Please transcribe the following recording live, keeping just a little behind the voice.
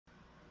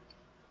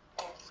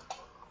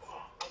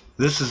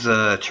This is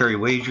Terry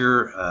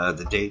Wager.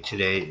 The date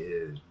today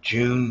is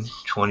June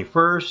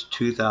 21st,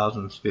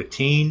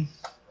 2015.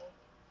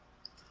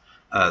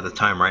 The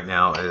time right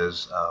now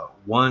is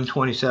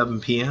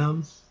 1:27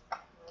 p.m.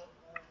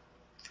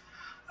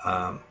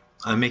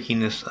 I'm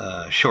making this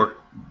short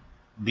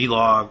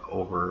vlog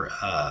over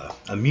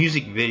a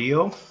music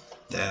video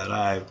that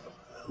I've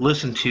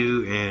listened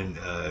to and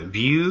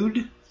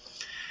viewed,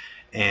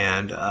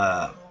 and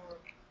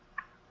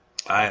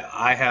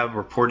I have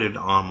reported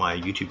on my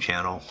YouTube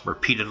channel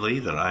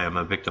repeatedly that I am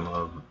a victim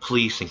of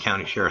police and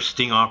county sheriff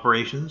sting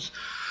operations.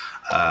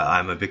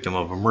 I'm a victim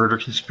of a murder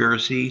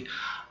conspiracy.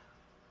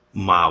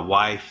 My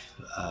wife,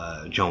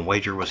 Joan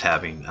Wager, was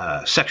having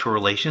sexual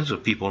relations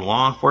with people in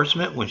law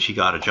enforcement when she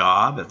got a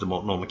job at the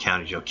Multnomah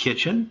County Jail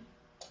kitchen.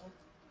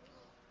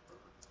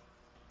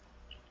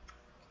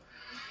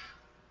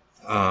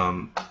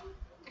 I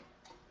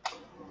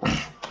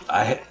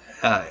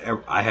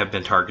have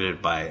been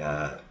targeted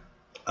by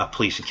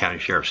police and county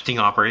sheriff sting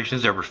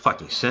operations ever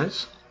fucking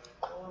since.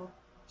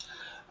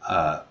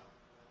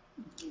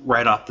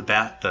 Right off the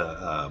bat,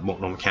 the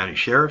Multnomah County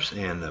Sheriffs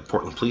and the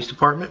Portland Police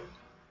Department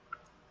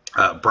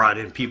brought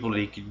in people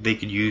they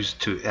could use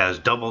as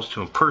doubles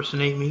to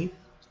impersonate me,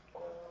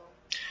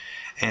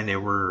 and they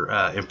were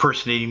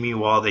impersonating me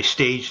while they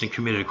staged and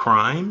committed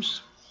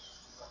crimes.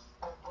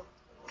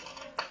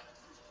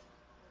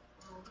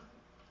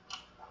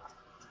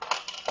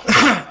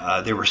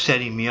 They were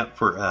setting me up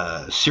for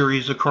a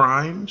series of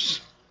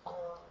crimes,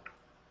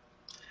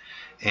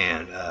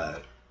 and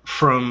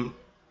from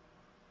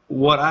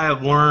what I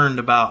have learned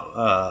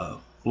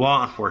about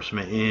law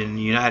enforcement in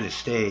the United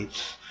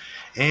States,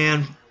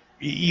 and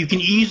you can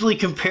easily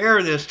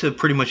compare this to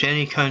pretty much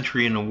any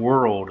country in the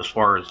world as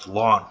far as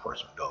law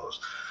enforcement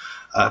goes,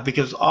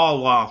 because all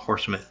law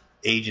enforcement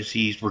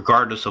agencies,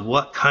 regardless of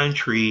what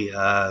country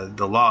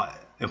the law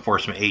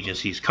enforcement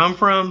agencies come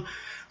from,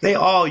 they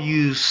all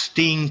use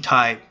sting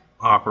type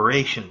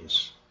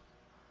operations.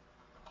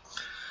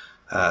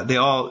 They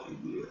all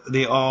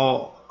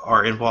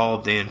are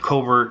involved in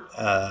covert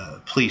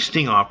police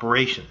sting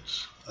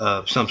operations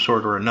of some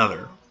sort or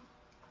another.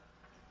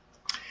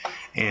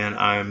 And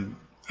I'm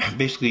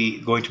basically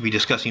going to be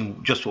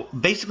discussing just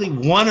basically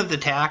one of the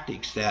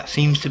tactics that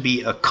seems to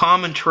be a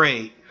common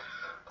trait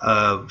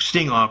of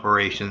sting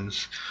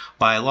operations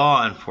by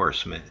law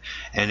enforcement,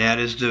 and that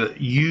is the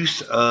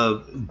use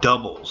of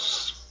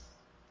doubles.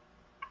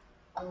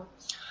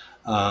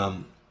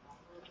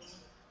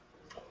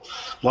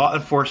 Law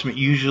enforcement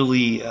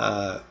usually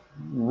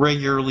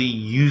regularly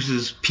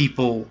uses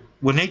people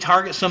when they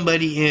target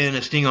somebody in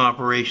a sting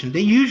operation.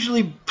 They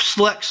usually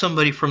select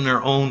somebody from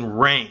their own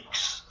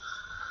ranks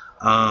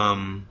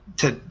to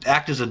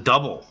act as a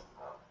double,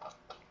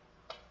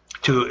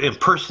 to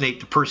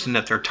impersonate the person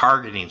that they're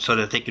targeting so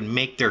that they can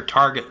make their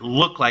target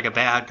look like a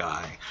bad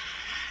guy.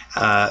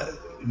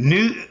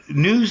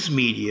 News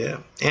media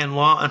and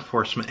law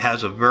enforcement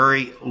has a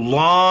very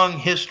long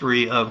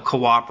history of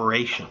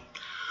cooperation.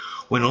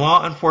 When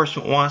law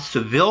enforcement wants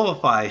to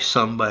vilify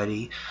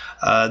somebody,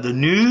 the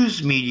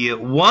news media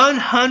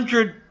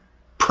 100%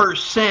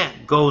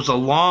 goes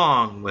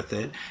along with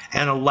it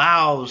and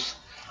allows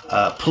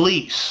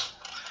police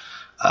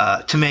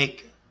to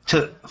make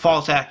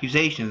false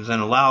accusations,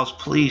 and allows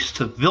police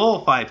to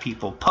vilify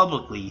people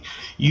publicly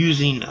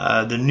using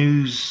the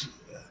news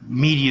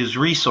media's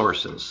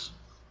resources.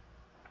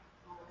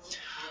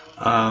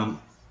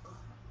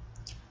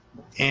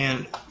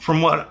 And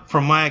from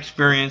my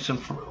experience and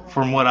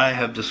from what I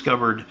have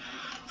discovered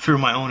through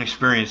my own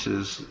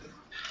experiences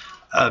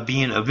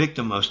being a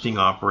victim of sting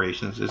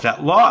operations, is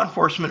that law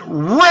enforcement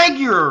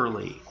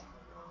regularly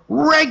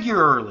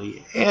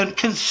and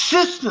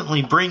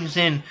consistently brings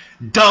in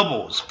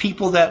doubles,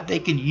 people that they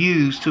could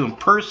use to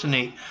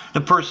impersonate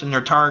the person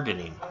they're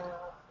targeting.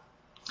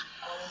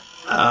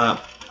 I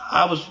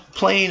was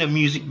playing a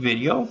music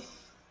video.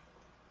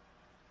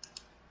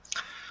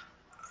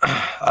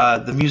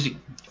 The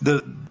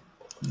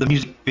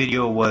music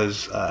video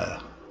was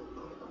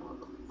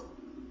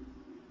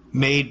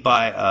made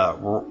by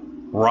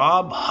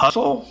Rob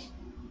Hustle.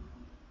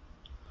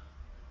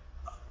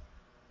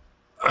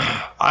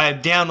 I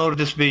have downloaded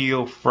this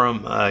video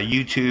from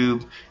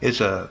YouTube.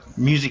 It's a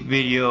music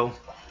video.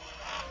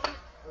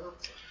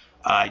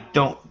 I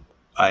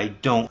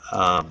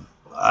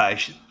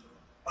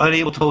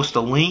unable to post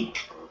a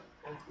link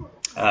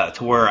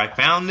to where I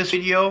found this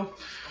video,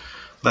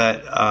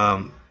 but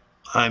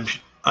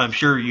I'm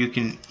sure you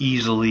can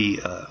easily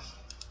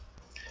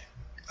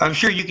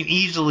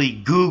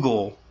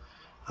Google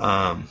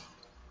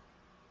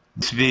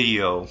this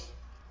video.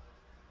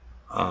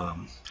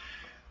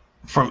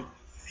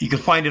 You can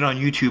find it on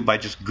YouTube by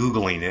just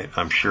Googling it,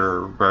 I'm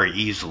sure, very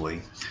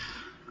easily.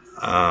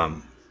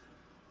 But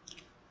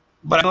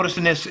I noticed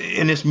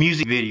in this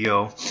music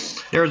video,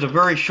 there's a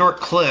very short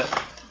clip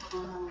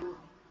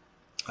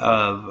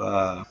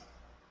of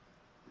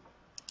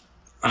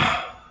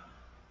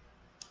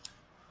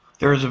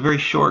there is a very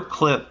short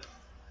clip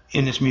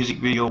in this music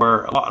video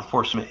where law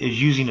enforcement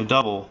is using a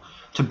double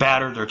to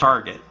batter their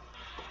target.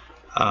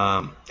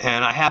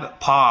 And I have it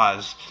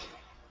paused.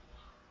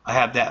 I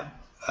have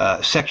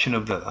that section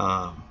of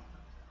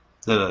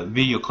the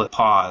video clip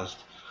paused.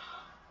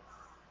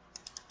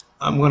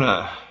 I'm going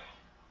to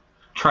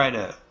try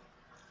to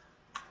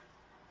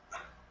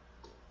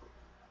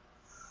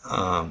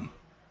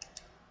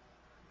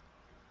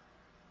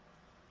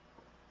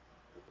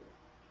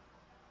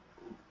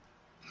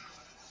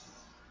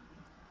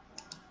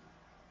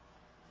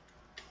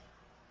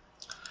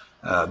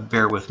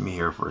bear with me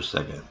here for a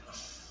second.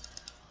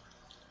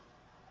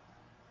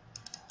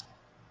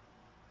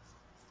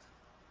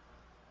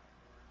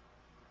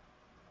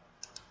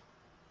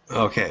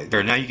 Okay,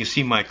 there. Now you can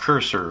see my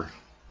cursor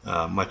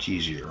much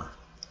easier.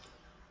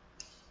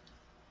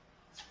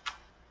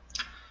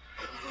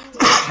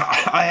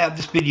 I have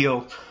this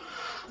video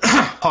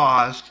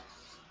paused.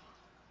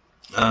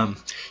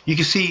 You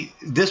can see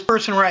this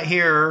person right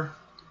here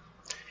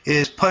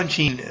is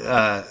punching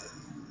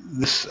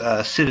this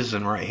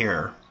citizen right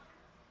here.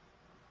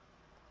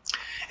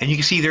 And you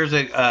can see there's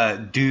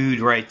a dude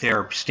right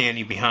there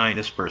standing behind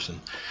this person.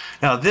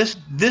 Now this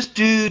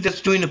dude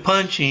that's doing the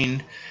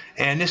punching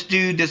and this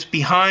dude that's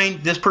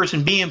behind this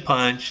person being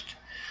punched,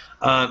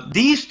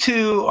 these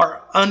two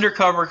are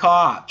undercover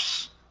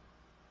cops.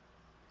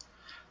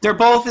 They're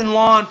both in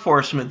law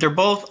enforcement. They're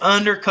both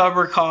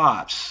undercover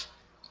cops.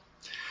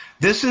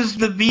 This is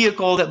the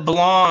vehicle that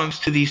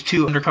belongs to these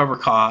two undercover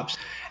cops,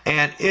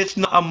 and it's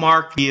not a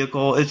marked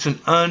vehicle. It's an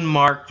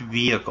unmarked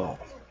vehicle.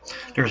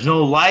 There's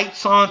no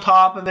lights on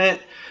top of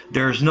it.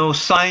 There's no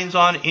signs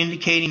on it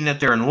indicating that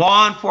they're in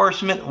law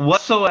enforcement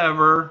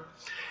whatsoever.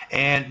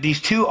 And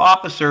these two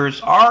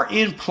officers are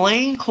in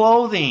plain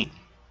clothing.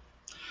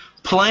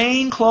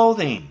 Plain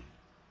clothing.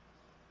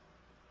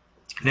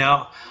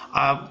 Now,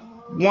 I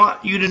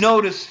want you to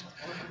notice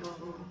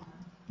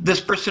this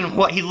person,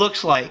 what he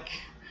looks like.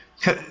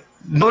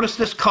 Notice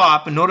this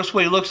cop and notice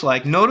what he looks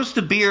like. Notice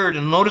the beard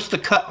and notice the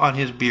cut on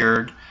his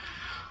beard.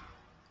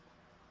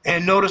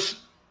 And notice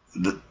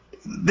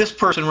this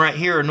person right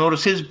here,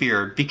 notice his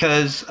beard,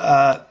 because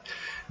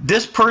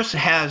this person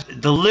has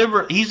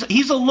deliberate, he's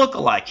a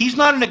lookalike. He's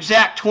not an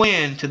exact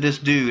twin to this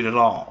dude at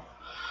all.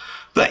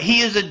 But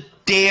he is a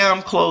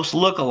damn close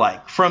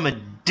lookalike.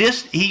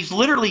 He's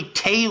literally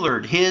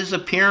tailored his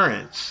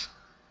appearance.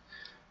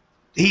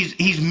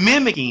 He's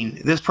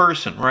mimicking this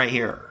person right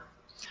here.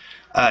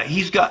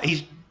 He's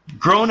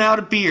grown out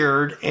a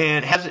beard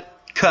and has it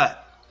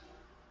cut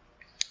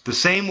the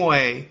same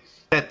way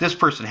that this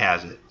person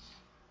has it.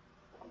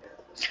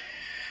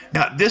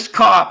 Now, this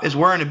cop is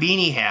wearing a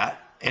beanie hat,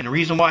 and the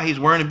reason why he's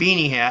wearing a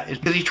beanie hat is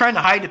because he's trying to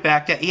hide the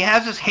fact that he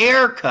has his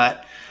hair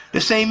cut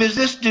the same as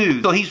this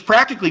dude. So he's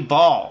practically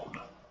bald,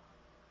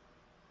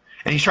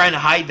 and he's trying to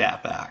hide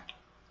that fact.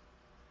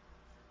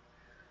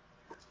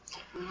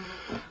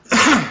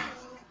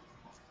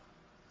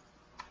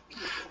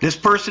 This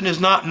person is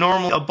not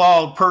normally a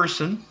bald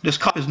person. This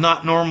cop is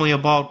not normally a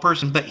bald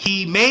person, but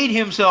he made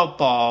himself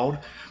bald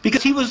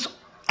because he was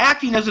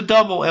acting as a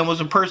double and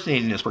was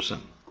impersonating this person.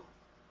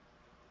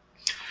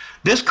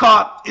 This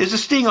cop is a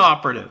sting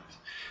operative.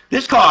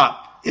 This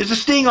cop is a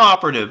sting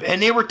operative,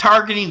 and they were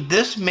targeting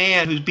this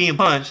man who's being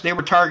punched. They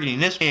were targeting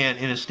this man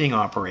in a sting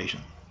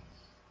operation.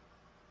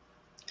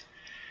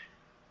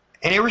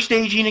 And they were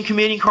staging and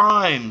committing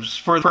crimes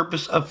for the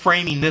purpose of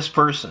framing this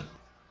person.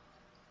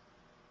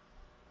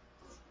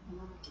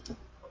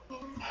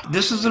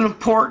 This is an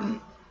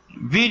important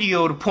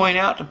video to point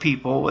out to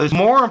people. It's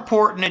more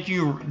important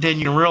than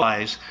you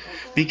realize,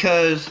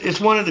 because it's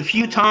one of the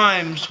few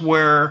times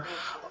where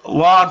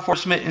law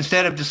enforcement,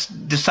 instead of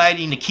just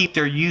deciding to keep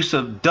their use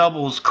of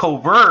doubles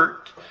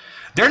covert,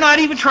 they're not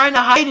even trying to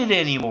hide it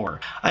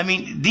anymore. I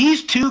mean,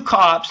 these two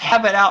cops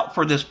have it out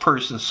for this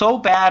person so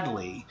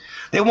badly.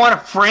 They want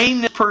to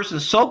frame this person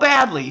so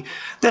badly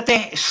that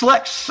they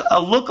select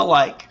a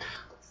lookalike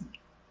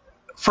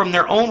from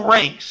their own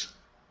ranks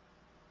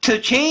to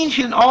change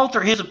and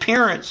alter his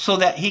appearance so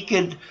that he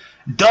could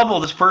double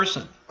this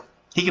person.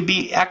 He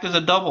could act as a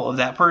double of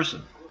that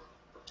person.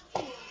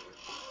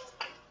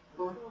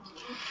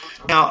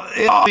 Now,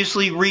 it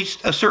obviously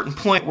reached a certain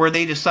point where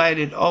they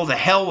decided, oh, the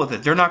hell with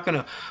it. They're not going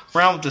to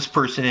frown with this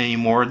person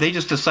anymore. They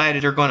just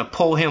decided they're going to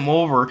pull him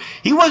over.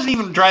 He wasn't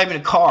even driving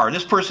a car.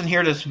 This person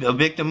here that's a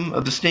victim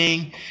of the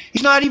sting,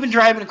 he's not even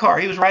driving a car.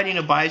 He was riding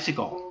a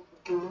bicycle.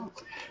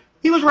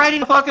 He was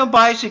riding a fucking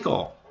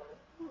bicycle.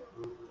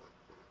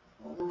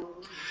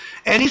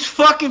 And these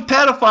fucking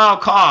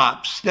pedophile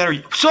cops that are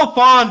so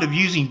fond of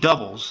using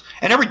doubles,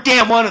 and every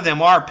damn one of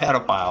them are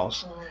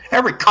pedophiles.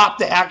 Every cop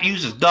that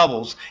uses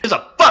doubles is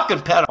a fucking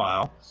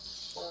pedophile.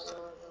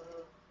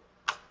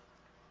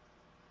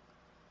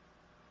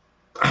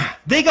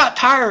 They got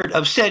tired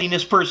of setting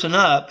this person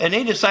up, and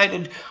they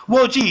decided,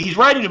 well, gee, he's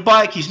riding a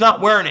bike, he's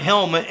not wearing a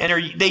helmet,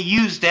 and they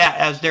used that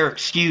as their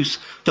excuse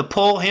to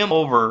pull him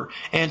over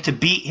and to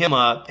beat him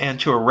up and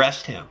to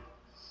arrest him.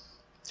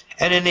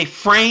 And then they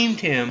framed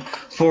him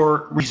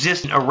for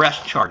resisting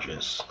arrest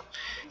charges.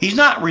 He's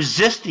not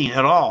resisting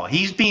at all.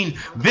 He's being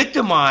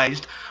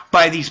victimized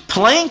by these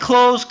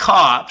plainclothes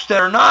cops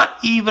that are not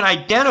even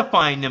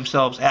identifying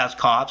themselves as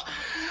cops.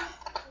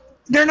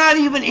 They're not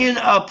even in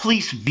a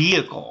police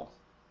vehicle.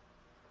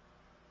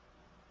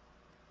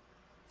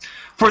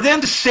 For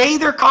them to say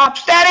they're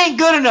cops, that ain't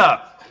good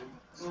enough.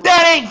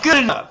 That ain't good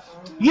enough.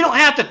 You don't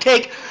have to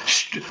take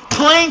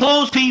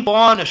plainclothes people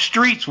on the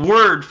street's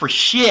word for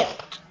shit.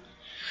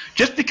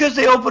 Just because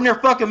they open their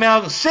fucking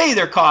mouths and say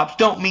they're cops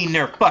don't mean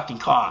they're fucking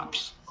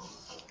cops.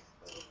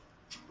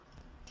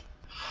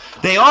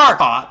 They are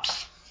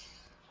cops.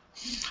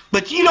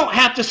 But you don't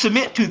have to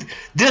submit to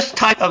this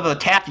type of a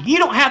tactic. You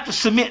don't have to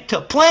submit to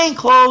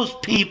plainclothes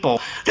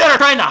people that are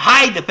trying to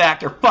hide the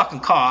fact they're fucking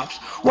cops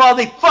while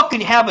they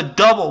fucking have a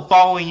double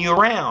following you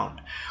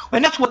around.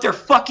 And that's what they're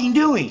fucking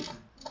doing.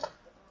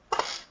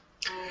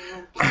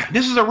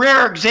 This is a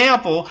rare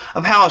example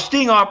of how a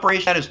sting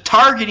operation is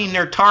targeting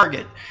their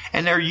target,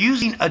 and they're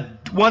using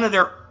one of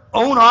their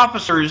own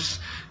officers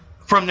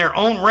from their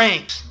own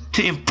ranks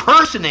to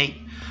impersonate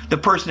the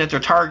person that they're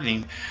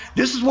targeting.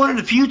 This is one of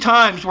the few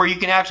times where you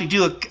can actually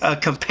do a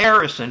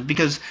comparison,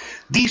 because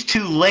these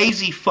two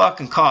lazy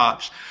fucking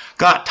cops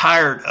got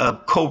tired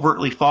of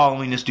covertly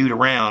following this dude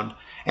around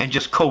and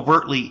just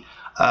covertly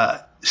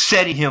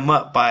setting him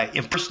up by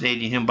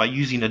impersonating him by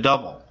using a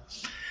double.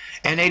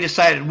 And they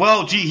decided,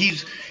 well, gee,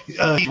 he's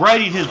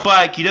riding his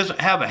bike. He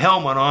doesn't have a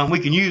helmet on. We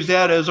can use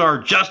that as our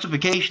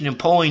justification in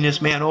pulling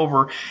this man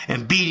over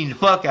and beating the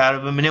fuck out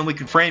of him, and then we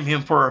can frame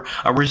him for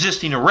a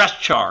resisting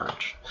arrest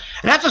charge.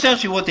 And that's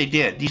essentially what they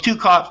did. These two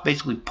cops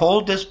basically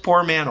pulled this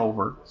poor man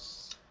over.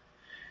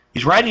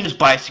 He's riding his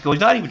bicycle. He's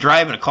not even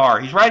driving a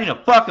car. He's riding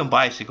a fucking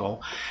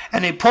bicycle.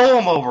 And they pull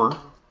him over.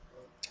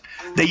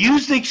 They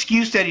use the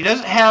excuse that he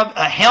doesn't have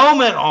a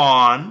helmet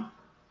on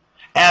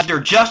as their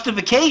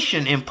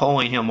justification in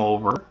pulling him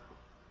over,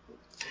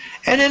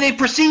 and then they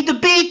proceed to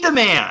beat the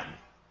man.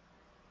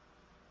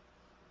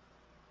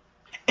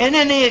 And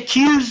then they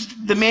accuse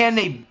the man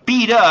they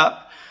beat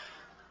up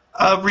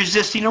of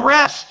resisting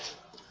arrest.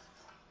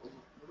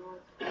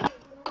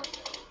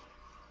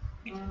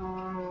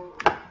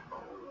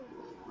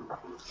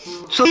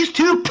 So these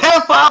two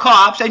pedophile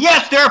cops, and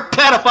yes, they're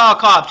pedophile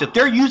cops if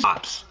they're using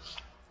cops.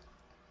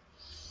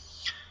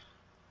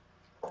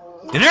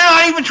 And they're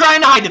not even trying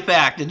to hide the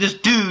fact that this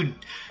dude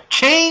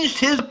changed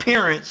his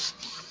appearance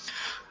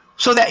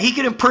so that he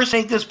could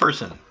impersonate this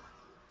person.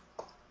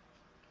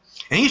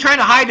 And he's trying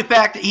to hide the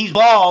fact that he's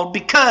bald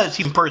because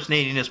he's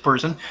impersonating this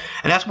person,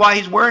 and that's why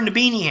he's wearing the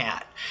beanie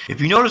hat. If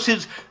you notice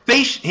his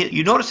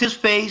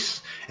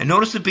face, and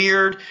notice the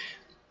beard,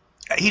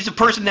 he's a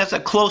person that's a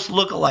close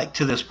look-alike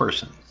to this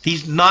person.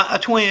 He's not a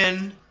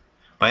twin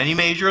by any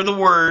measure of the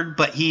word,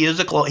 but he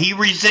is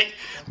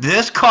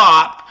this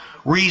cop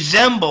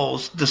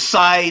resembles the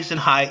size and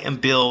height and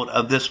build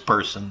of this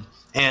person,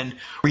 and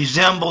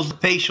resembles the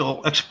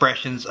facial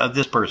expressions of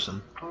this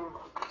person.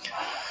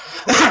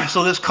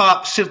 So this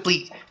cop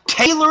simply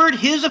tailored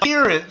his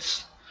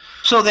appearance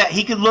so that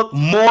he could look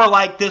more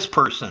like this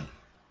person.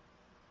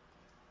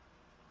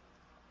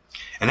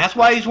 And that's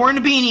why he's wearing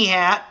a beanie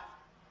hat,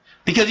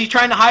 because he's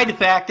trying to hide the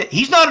fact that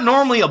he's not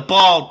normally a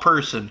bald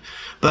person,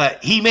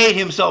 but he made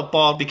himself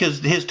bald because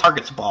his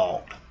target's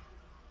bald.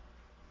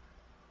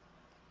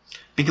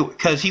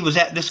 Because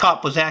this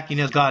cop was acting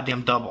as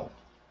goddamn double.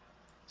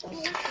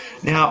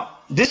 Now,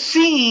 this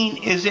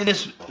scene is in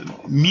this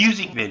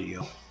music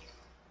video.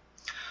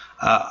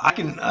 I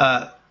can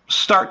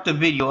start the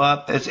video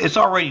up. It's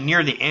already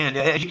near the end.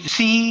 As you can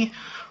see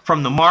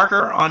from the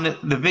marker on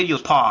the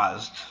video's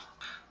paused.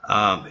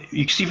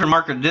 You can see from the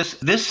marker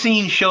this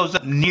scene shows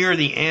up near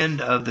the end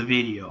of the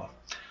video.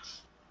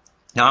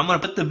 Now I'm going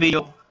to put the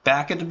video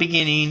back at the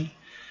beginning,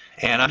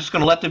 and I'm just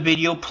going to let the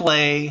video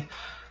play.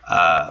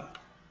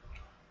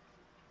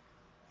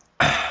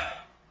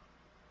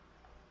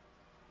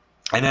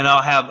 And then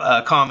I'll have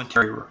a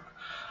commentary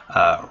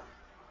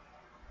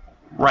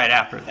right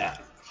after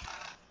that.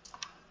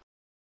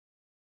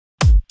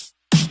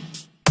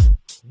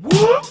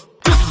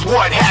 This is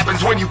what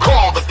happens when you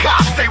call the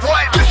cops. Say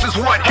what? This is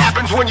what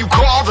happens when you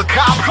call the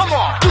cops. Come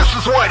on. This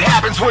is what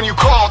happens when you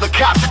call the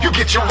cops. You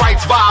get your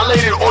rights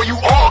violated or you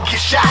all get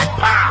shot.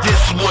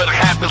 This is what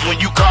happens when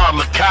you call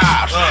the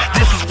cops.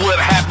 This is what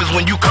happens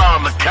when you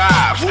call the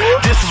cops.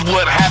 This is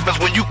what happens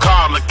when you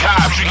call the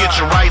cops. You get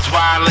your rights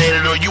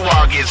violated or you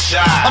all get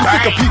shot. I'm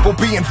sick of people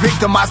being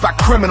victimized by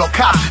criminal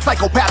cops.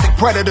 Psychopathic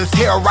predators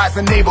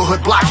terrorizing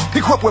neighborhood blocks.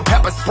 Equipped with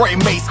pepper spray,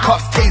 mace,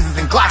 cuffs, tasers,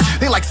 and glocks.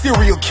 They like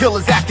serial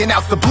killers acting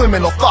out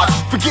subliminal thoughts.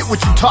 Forget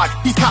what you taught.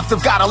 These cops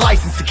have got a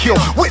license to kill.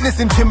 Witness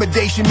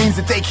intimidation means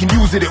that they can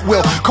use it at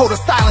will. Code of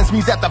silence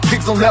means that the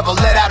pigs will never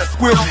let out a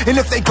squeal. And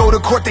if they go to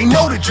court, they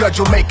know the judge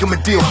will make them a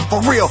deal.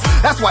 For real,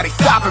 that's why they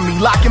stopping me,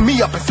 locking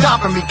me up and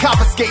stomping me,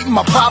 confiscating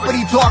my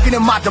property,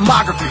 targeting my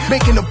demography,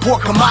 making the poor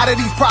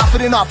commodities,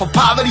 profiting off of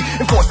poverty,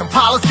 enforcing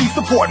policies,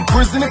 supporting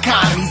prison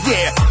economies.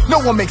 Yeah, no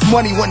one makes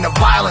money when the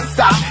violence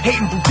stops. Hate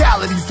and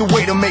brutality's the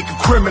way to make a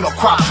criminal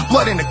crop.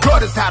 Blood in the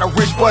gutters, how the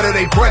rich butter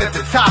they bread at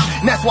the top.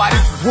 And that's why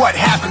this is what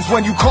happens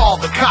when you call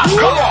the cops.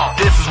 Come on.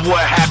 This is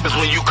what happens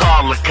when you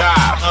call the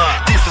cops.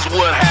 This is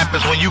what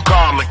happens when you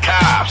call the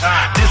cops.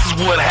 This is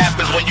what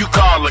happens when you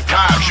call the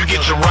cops. You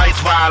get your rights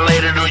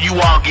violated or you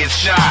all get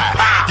shot.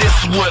 This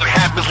is what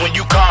happens when when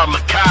you call the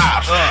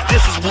cops.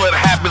 This is what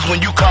happens when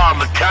you call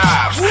the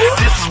cops.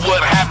 This is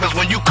what happens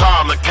when you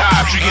call the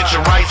cops. You get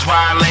your rights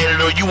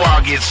violated or you all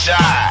get shot.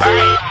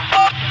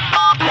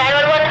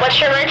 911,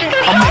 what's your emergency?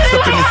 I'm mixed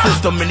up in the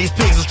system and these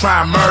pigs is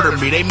trying to murder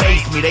me. They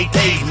mace me, they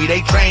tase me, they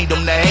trained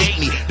them to hate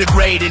me,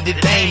 degrade and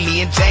detain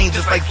me and change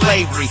just like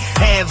slavery.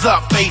 Hands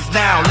up, face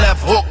down,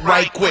 left hook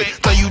right quick.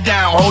 Throw you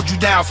down, hold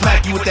you down,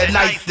 smack you with that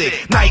nightstick.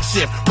 Night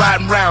shift,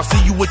 riding round,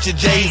 see you with your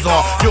J's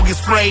on. You'll get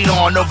sprayed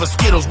on over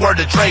Skittles,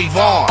 word to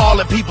Trayvon. All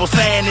the people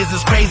saying is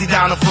it's crazy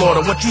down in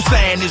Florida. What you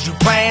saying is you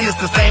playing, it's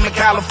the same in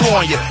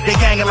California. They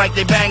ganging like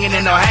they banging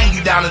and they'll hang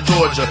you down in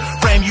Georgia.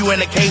 Frame you in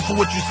a case for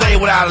what you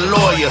say without a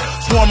lawyer.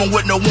 Swarming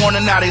with no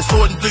warning, now they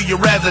sorting through your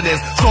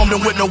residence. Stormed in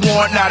with no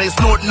warrant, now they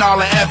snorting all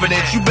the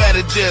evidence. You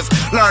better just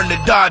learn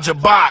to dodge a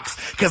box,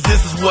 cause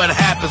this is what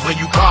happens when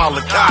you call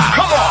the cops.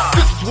 Come on,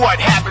 this is what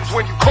happens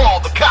when you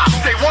call the cops.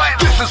 Say what?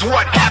 This is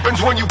what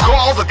happens when you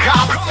call the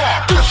cops. Come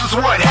on, this is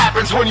what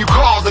happens when you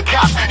call the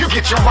cops. You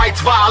get your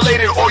rights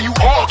violated or you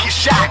all get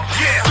shot.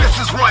 Yeah. This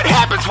is what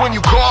happens when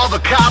you call the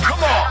cops. Come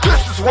on,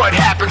 this is what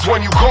happens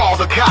when you call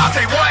the cops.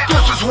 Say what?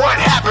 This is what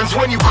happens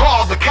when you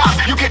call the cops.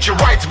 You get your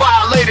rights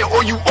violated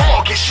or you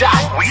all get shot.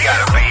 We got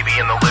a baby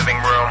in the living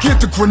room. Get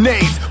the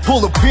grenades,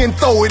 pull a pin,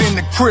 throw it in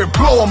the crib,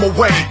 blow him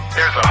away.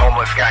 There's a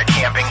homeless guy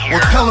camping here.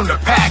 Or tell him to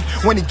pack.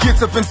 When he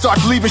gets up and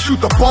starts leaving, shoot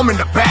the bum in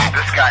the back.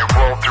 This guy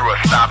rolled through a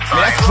stop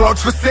sign. That's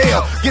drugs for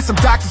sale. Get some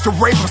doctors to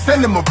rape him,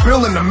 send him a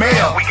bill in the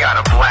mail. We got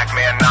a black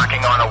man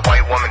knocking on a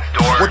white woman's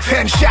door. With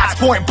 10 shots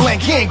point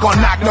blank, he ain't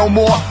gonna knock no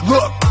more.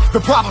 Look, the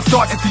problem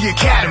starts at the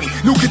academy.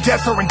 New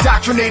cadets are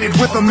indoctrinated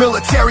with a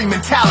military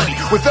mentality.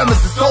 With them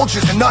as the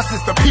soldiers and us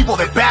as the people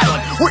they're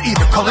battling. We're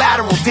either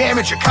collateral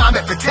damage or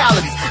combat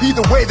fatalities.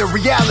 Either way, the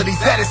reality's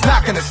that it's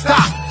not gonna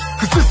stop.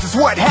 Cause this is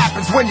what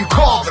happens when you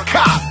call the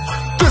cops.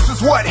 This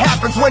is what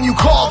happens when you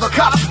call the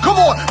cops. Come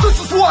on, this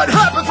is what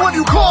happens when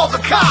you call the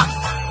cops.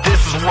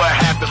 This is what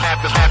happens.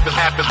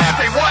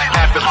 Say what?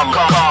 Happens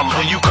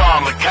when you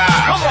call the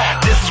cops. Come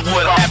on. This is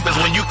what happens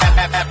when you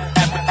call.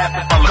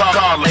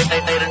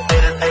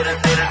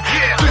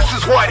 Yeah. This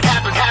is what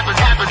happens.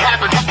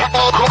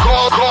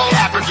 Call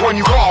happens when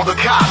you call the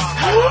cops.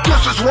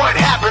 This is what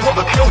happens.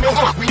 The kill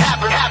we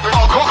happen.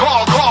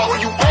 Call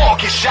when you all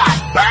get shot.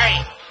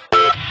 Bang.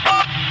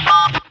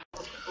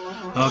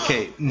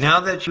 Okay, now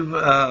that you've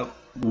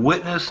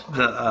witnessed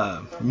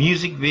the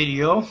music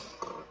video,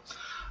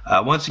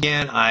 once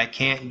again, I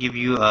can't give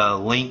you a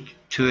link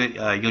to it.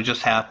 You'll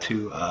just have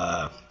to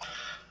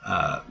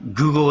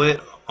Google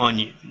it on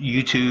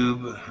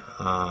YouTube.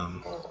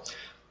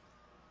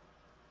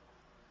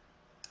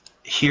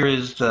 Here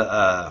is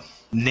the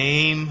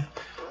name.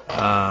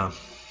 The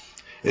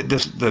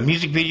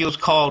music video is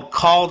called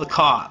 "Call the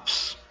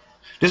Cops."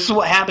 This is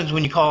what happens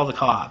when you call the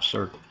cops,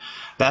 or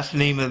that's the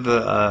name of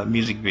the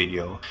music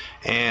video.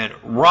 And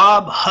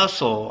Rob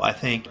Hustle, I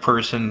think,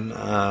 person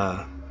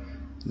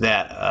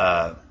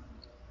that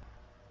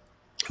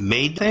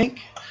made the thing.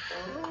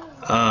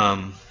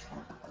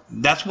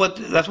 That's what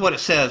it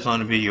says on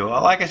the video.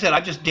 Like I said, I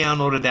just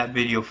downloaded that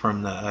video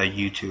from the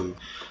YouTube.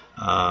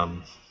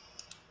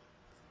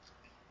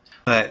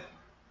 But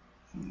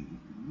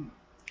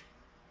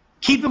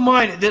keep in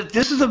mind that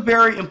this is a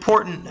very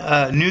important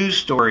news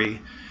story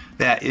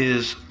that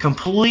is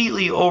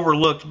completely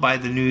overlooked by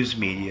the news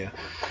media.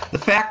 The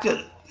fact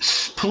that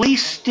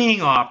police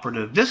sting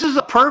operative, this is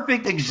a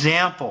perfect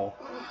example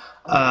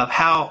of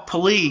how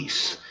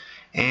police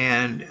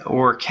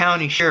or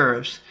county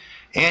sheriffs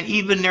and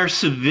even their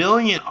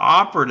civilian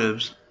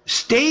operatives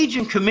stage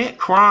and commit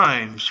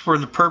crimes for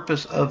the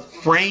purpose of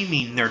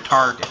framing their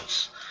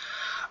targets.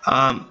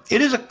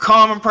 It is a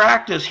common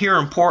practice here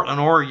in Portland,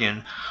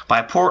 Oregon,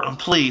 by Portland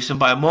police and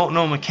by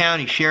Multnomah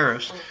County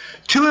sheriffs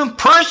to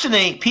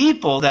impersonate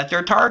people that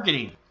they're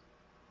targeting.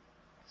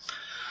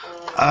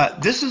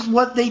 This is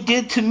what they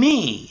did to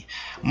me.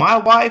 My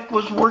wife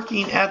was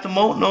working at the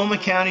Multnomah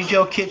County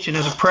Jail Kitchen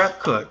as a prep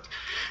cook.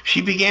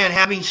 She began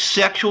having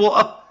sexual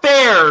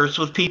affairs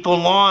with people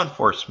in law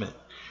enforcement.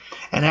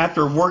 And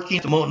after working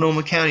at the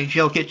Multnomah County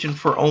Jail Kitchen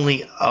for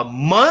only a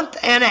month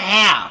and a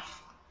half,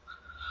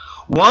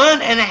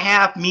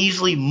 1.5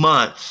 measly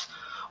months,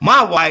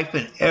 my wife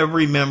and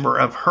every member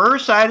of her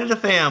side of the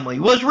family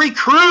was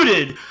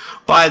recruited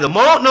by the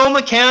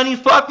Multnomah County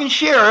fucking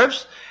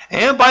sheriffs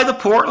and by the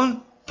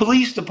Portland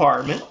Police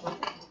Department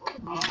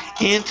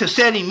into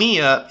setting me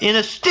up in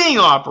a sting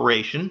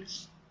operation.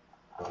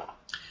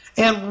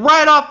 And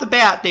right off the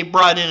bat, they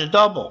brought in a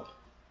double.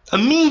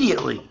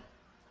 Immediately.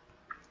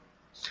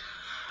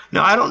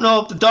 Now, I don't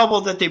know if the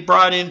double that they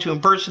brought in to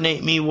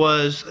impersonate me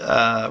was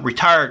a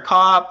retired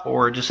cop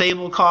or a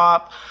disabled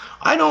cop.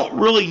 I don't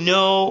really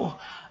know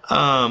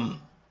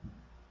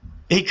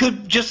He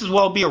could just as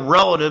well be a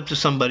relative to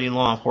somebody in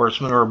law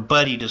enforcement or a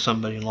buddy to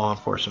somebody in law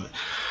enforcement.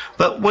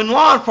 But when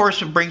law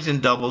enforcement brings in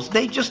doubles,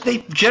 they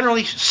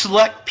generally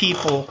select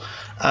people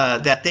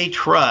that they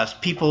trust,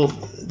 people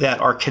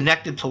that are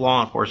connected to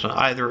law enforcement,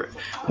 either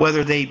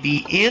whether they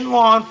be in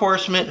law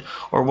enforcement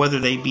or whether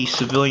they be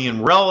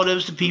civilian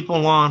relatives to people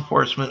in law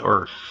enforcement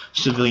or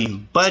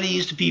civilian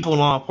buddies to people in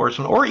law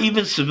enforcement or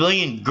even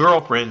civilian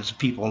girlfriends to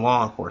people in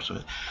law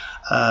enforcement.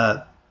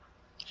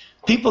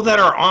 People that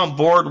are on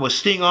board with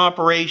sting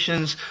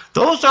operations,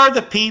 those are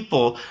the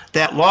people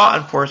that law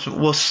enforcement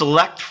will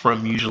select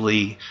from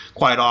usually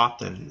quite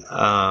often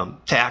to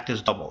act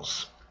as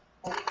doubles.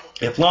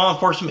 If law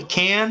enforcement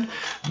can,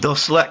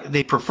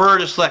 they prefer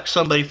to select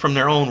somebody from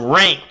their own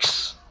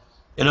ranks.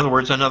 In other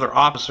words, another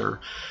officer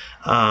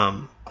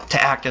to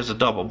act as a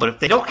double. But if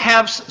they don't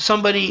have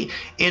somebody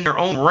in their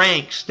own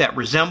ranks that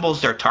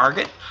resembles their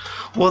target,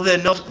 well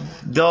then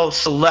they'll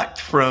select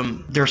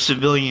from their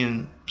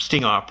civilian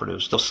sting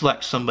operatives. They'll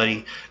select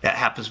somebody that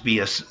happens to be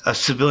a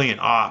civilian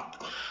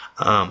op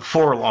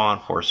for law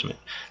enforcement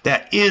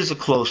that is a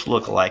close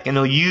lookalike, and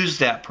they'll use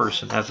that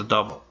person as a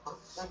double.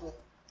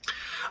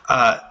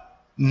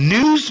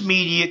 News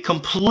media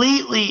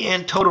completely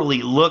and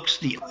totally looks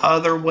the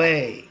other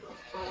way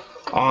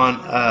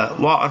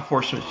on law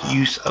enforcement's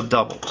use of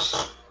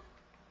doubles.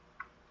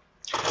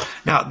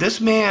 Now, this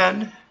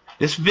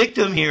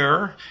victim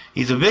here,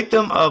 he's a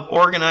victim of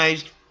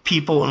organized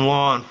people in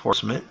law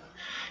enforcement.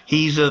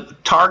 He's a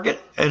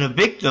target and a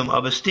victim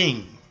of a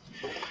sting.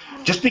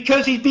 Just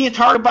because he's being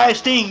targeted by a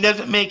sting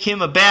doesn't make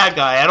him a bad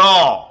guy at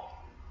all.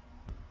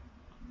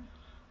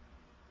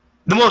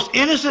 The most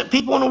innocent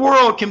people in the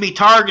world can be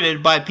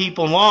targeted by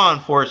people in law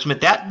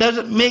enforcement. That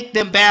doesn't make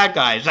them bad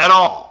guys at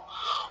all.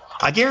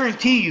 I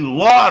guarantee you,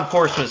 law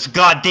enforcement's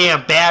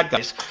goddamn bad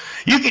guys.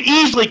 You could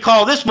easily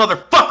call this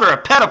motherfucker a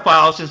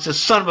pedophile since this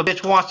son of a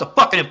bitch wants to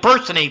fucking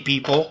impersonate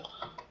people.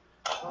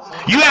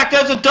 You act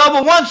as a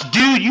double once,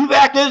 dude. You've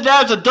acted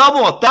as a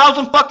double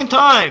 1,000 fucking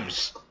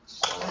times.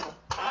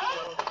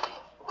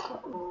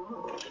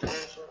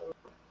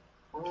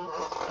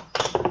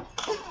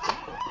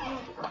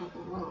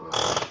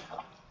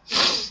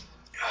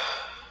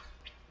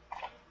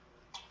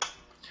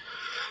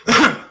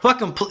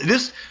 Fucking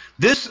this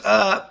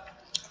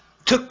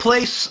took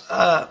place.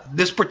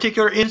 This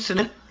particular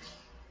incident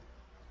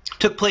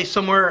took place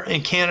somewhere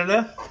in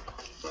Canada.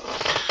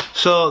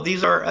 So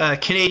these are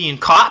Canadian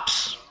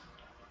cops,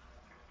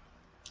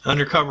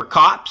 undercover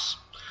cops.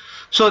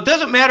 So it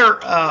doesn't matter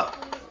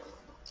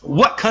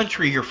what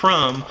country you're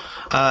from.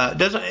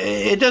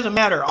 It doesn't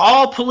matter.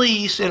 All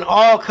police in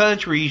all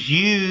countries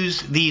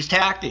use these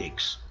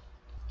tactics.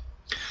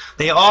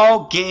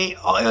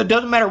 It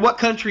doesn't matter what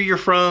country you're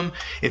from.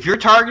 If you're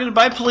targeted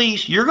by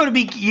police,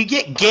 you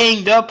get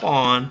ganged up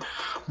on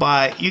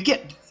you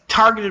get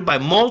targeted by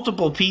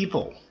multiple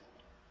people.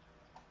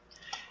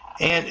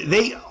 And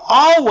they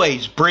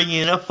always bring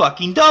in a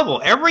fucking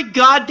double. Every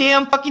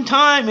goddamn fucking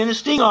time in a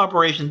sting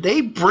operation,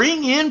 they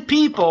bring in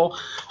people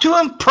to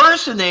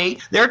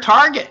impersonate their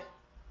target.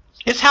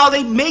 It's how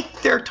they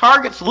make their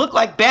targets look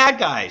like bad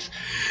guys.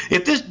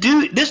 If this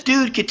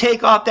dude could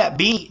take off that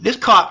this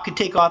cop could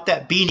take off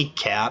that beanie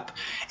cap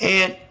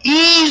and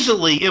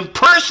easily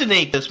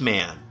impersonate this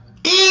man.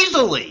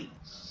 Easily.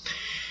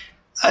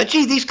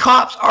 Gee, these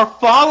cops are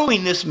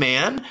following this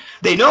man.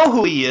 They know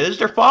who he is.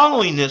 They're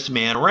following this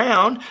man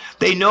around.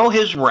 They know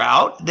his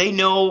route. They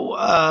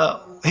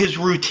know his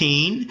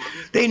routine.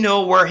 They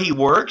know where he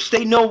works.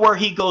 They know where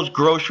he goes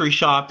grocery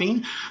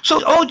shopping.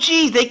 So, oh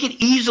gee,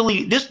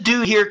 this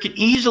dude here could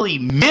easily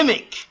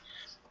mimic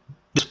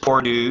this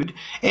poor dude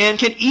and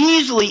can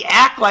easily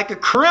act like a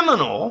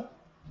criminal.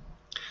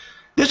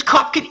 This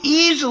cop can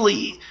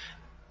easily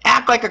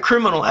act like a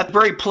criminal at the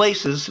very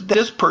places that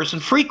this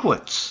person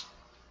frequents.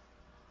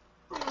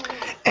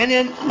 And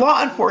then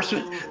law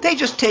enforcement, they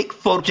just take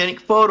photogenic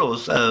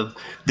photos of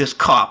this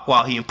cop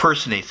while he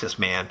impersonates this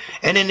man.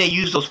 And then they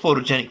use those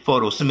photogenic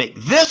photos to make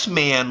this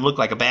man look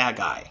like a bad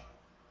guy.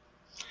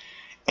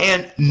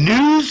 And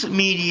news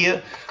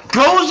media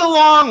goes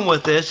along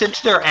with this.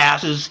 It's their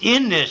asses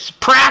in this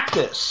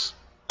practice.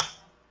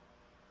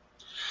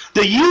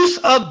 The use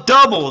of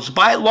doubles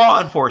by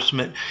law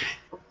enforcement,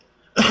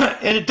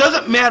 and it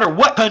doesn't matter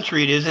what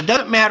country it is, it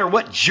doesn't matter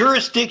what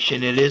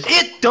jurisdiction it is,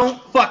 it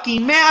don't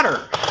fucking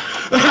matter.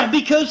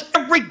 Because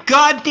every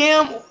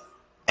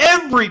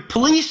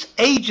police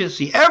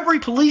agency, every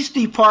police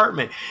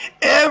department,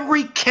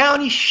 every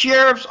county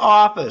sheriff's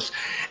office,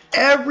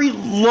 every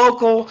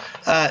local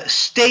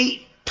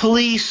state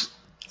police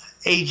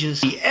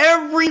agency,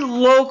 every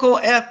local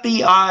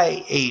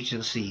FBI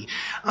agency,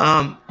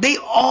 they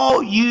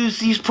all use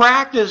these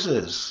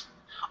practices.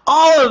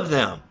 All of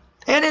them.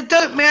 And it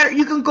doesn't matter.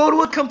 You can go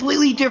to a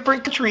completely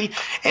different country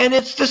and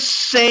it's the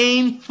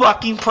same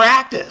fucking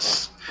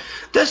practice.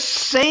 The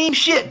same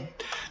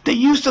shit. The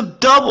use of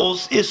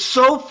doubles is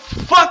so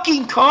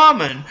fucking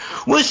common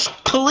with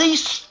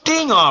police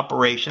sting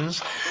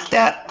operations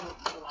that,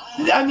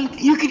 I mean,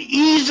 you could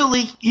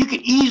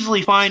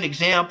easily find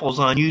examples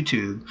on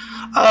YouTube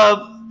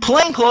of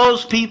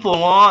plainclothes people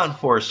in law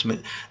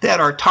enforcement that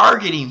are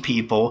targeting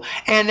people,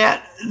 and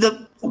that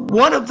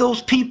one of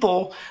those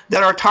people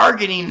that are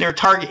targeting their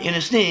target in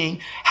a sting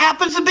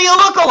happens to be a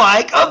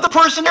lookalike of the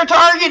person they're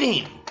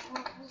targeting.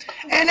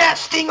 And that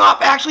sting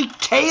off actually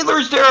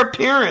tailors their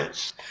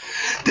appearance.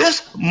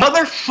 This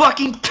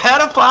motherfucking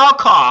pedophile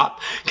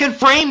cop can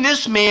frame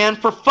this man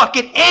for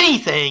fucking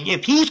anything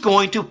if he's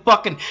going to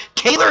fucking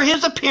tailor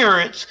his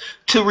appearance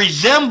to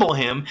resemble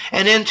him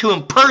and then to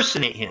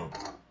impersonate him.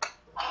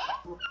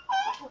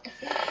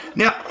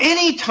 Now,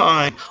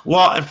 anytime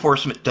law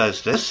enforcement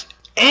does this,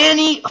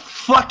 any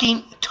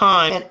fucking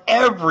time and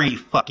every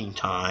fucking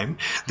time,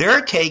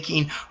 they're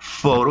taking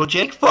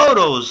photogenic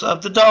photos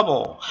of the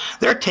double.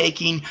 They're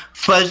taking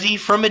fuzzy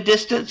from a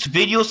distance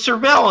video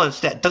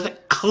surveillance that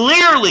doesn't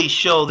clearly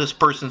show this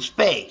person's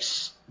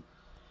face.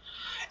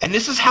 And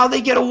this is how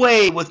they get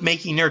away with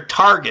making their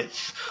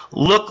targets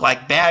look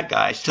like bad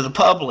guys to the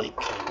public.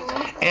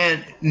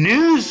 And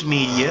news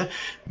media,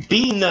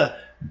 being the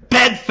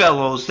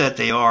bedfellows that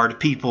they are to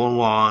people in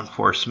law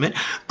enforcement,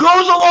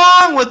 goes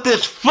along with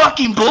this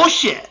fucking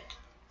bullshit.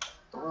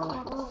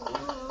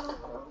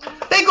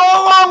 They go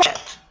along with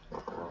it.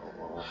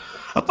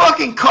 A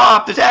fucking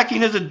cop is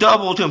acting as a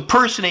double to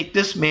impersonate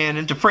this man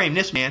and to frame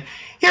this man.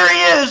 Here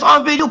he is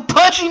on video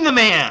punching the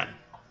man.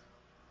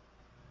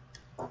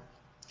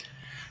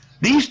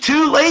 These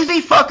two lazy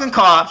fucking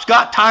cops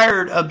got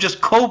tired of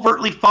just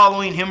covertly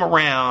following him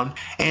around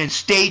and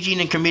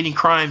staging and committing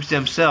crimes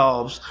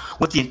themselves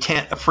with the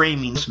intent of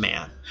framing this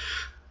man.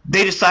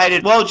 They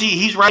decided, well, gee,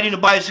 he's riding a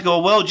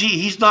bicycle. Well, gee,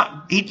 he's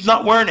not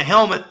wearing a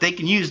helmet. They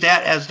can use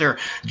that as their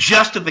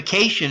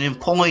justification in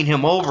pulling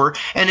him over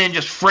and then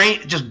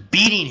just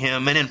beating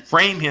him and then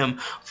frame him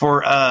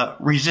for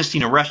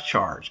resisting arrest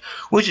charge,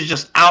 which is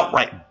just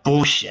outright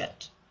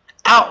bullshit.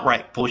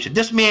 Outright bullshit.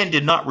 This man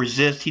did not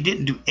resist. He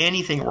didn't do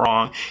anything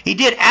wrong. He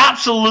did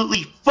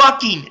absolutely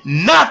fucking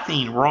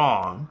nothing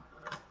wrong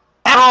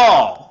at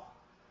all.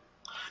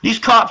 These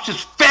cops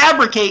just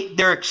fabricate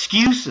their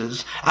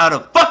excuses out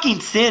of fucking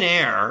thin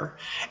air,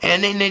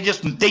 and then they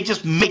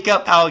just make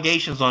up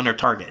allegations on their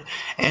target,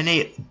 and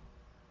they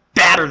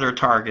batter their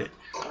target.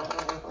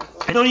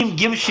 I don't even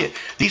give a shit.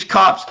 These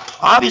cops,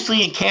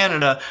 obviously in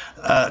Canada,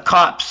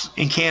 cops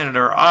in Canada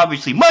are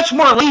obviously much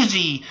more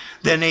lazy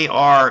than they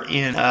are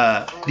in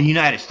the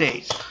United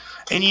States.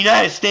 In the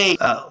United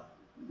States,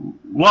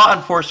 law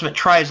enforcement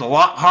tries a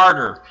lot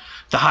harder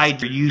to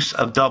hide their use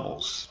of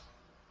doubles.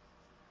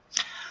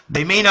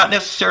 They may not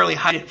necessarily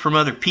hide it from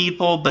other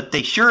people, but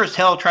they sure as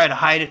hell try to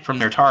hide it from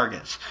their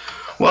targets.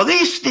 Well,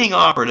 these sting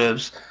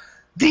operatives,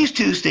 these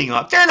two sting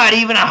ops, they're not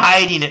even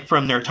hiding it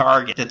from their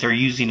target that they're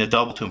using a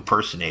double to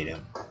impersonate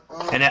him,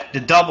 and that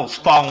the double's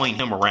following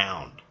him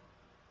around.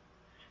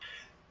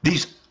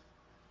 These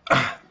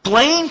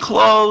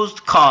plainclothes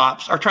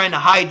cops are trying to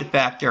hide the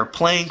fact they're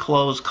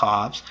plainclothes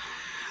cops.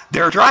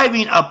 They're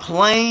driving a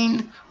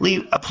plain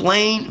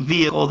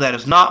vehicle that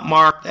is not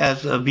marked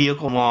as a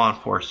vehicle of law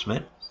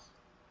enforcement,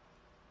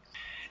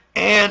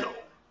 and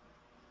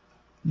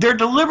they're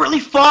deliberately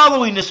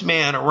following this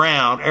man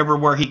around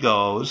everywhere he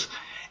goes.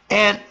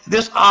 And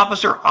this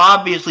officer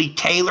obviously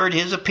tailored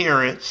his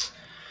appearance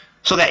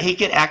so that he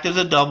could act as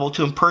a double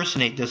to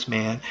impersonate this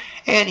man.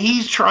 And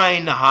he's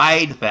trying to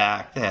hide the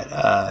fact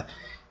that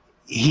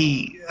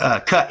he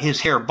cut his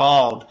hair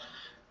bald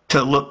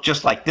to look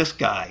just like this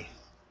guy.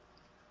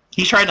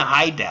 He's trying to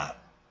hide that.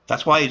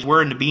 That's why he's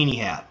wearing the beanie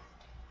hat.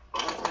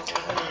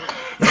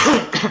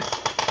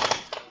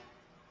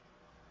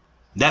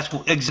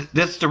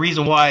 That's the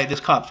reason why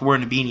this cop's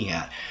wearing a beanie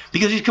hat.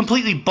 Because he's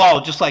completely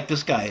bald, just like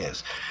this guy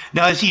is.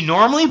 Now, is he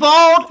normally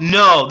bald?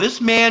 No,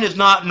 this man is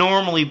not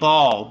normally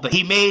bald. But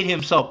he made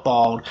himself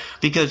bald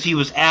because he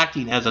was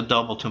acting as a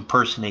double to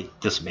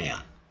impersonate this man.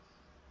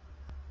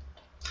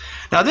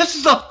 Now, this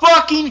is a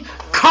fucking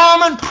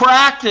common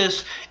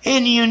practice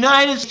in the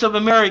United States of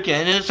America.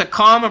 And it's a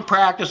common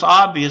practice,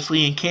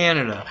 obviously, in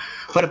Canada.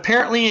 But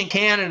apparently in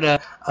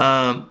Canada,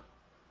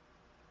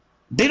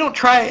 they don't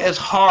try as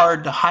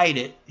hard to hide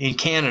it in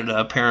Canada,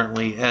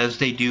 apparently, as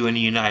they do in the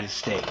United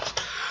States.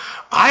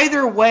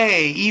 Either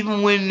way,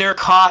 even when they're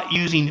caught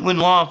using, when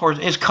law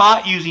enforcement is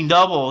caught using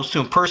doubles to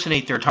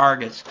impersonate their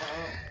targets,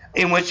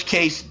 in which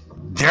case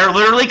they're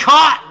literally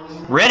caught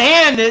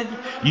red-handed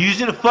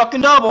using a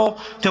fucking double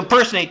to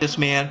impersonate this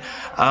man.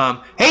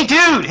 Hey,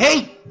 dude,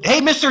 hey,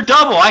 Mr.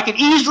 Double, I could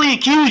easily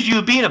accuse you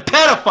of being a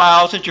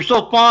pedophile since you're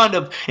so fond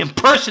of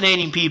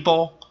impersonating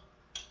people.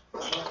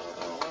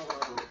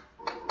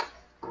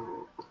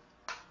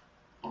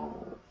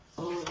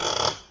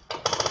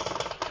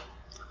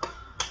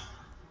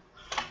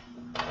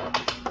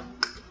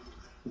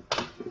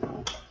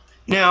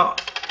 Now,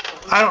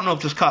 I don't know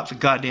if this cop's a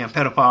goddamn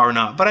pedophile or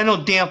not, but I know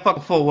damn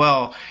fucking full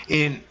well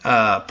in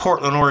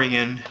Portland,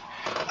 Oregon,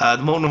 the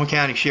Multnomah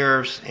County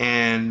Sheriffs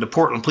and the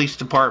Portland Police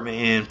Department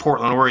in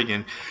Portland,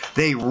 Oregon,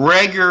 they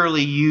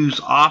regularly use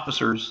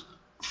officers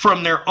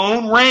from their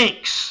own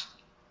ranks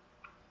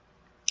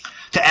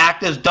to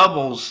act as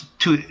doubles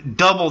to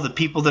double the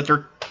people that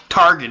they're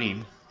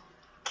targeting.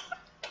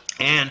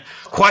 And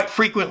quite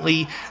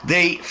frequently,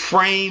 they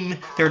frame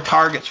their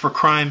targets for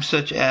crimes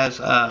such as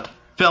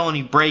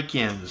felony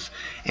break-ins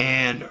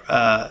and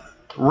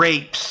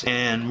rapes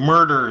and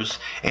murders,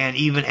 and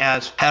even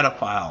as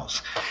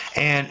pedophiles.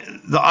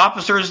 And the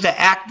officers that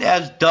act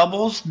as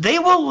doubles, they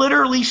will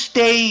literally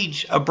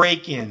stage a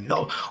break-in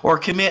or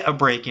commit a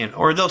break-in,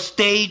 or they'll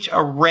stage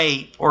a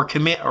rape or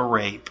commit a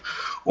rape,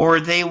 or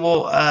they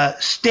will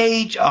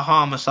stage a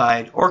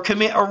homicide or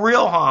commit a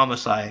real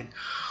homicide,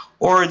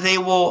 or they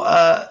will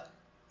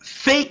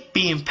fake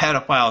being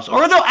pedophiles,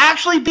 or they'll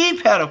actually be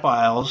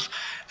pedophiles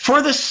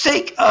for the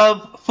sake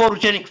of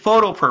photogenic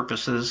photo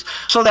purposes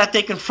so that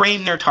they can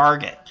frame their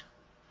target.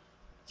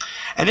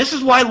 And this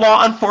is why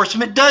law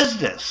enforcement does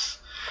this,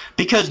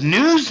 because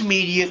news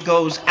media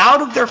goes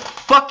out of their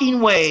fucking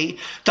way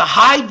to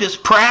hide this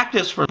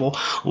practice. For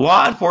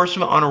law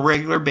enforcement on a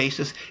regular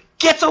basis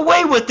gets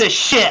away with this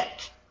shit.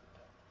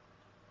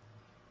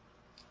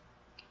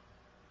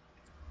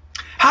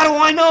 How do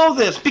I know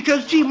this?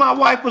 Because, gee, my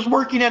wife was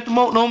working at the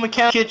Multnomah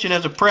County Kitchen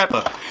as a prep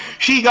cook.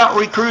 She got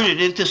recruited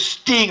into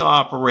sting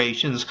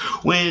operations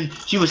when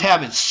she was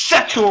having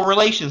sexual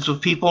relations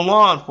with people in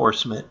law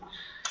enforcement.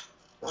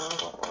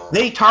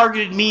 They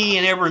targeted me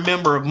and every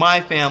member of my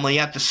family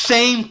at the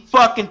same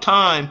fucking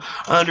time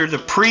under the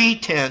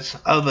pretense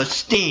of a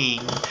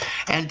sting,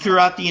 and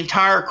throughout the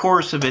entire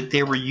course of it,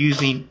 they were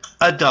using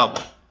a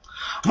double.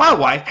 My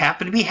wife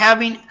happened to be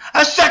having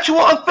a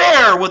sexual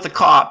affair with a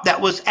cop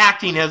that was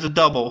acting as a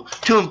double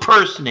to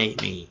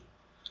impersonate me.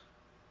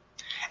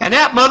 And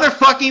that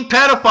motherfucking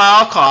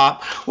pedophile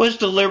cop was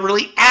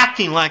deliberately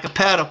acting like a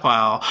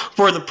pedophile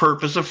for the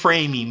purpose of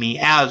framing me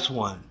as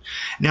one.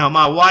 Now,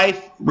 my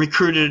wife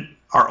recruited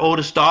our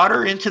oldest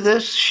daughter into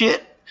this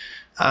shit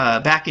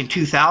back in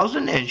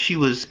 2000, and she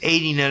was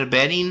aiding and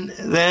abetting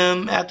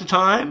them at the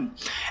time,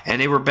 and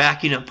they were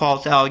backing up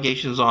false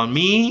allegations on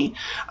me.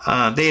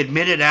 They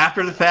admitted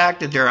after the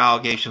fact that their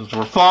allegations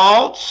were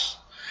false.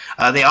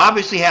 They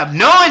obviously have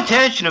no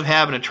intention of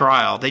having a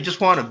trial. They just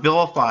want to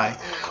vilify.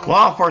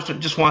 Law enforcement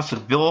just wants to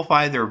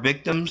vilify their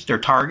victims, their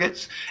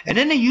targets, and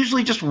then they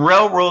usually just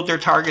railroad their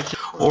targets,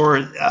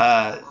 or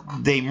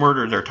they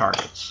murder their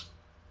targets.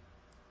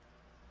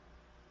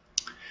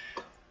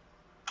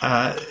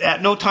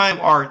 At no time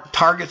are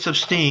targets of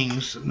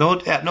stings,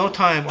 at no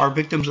time are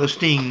victims of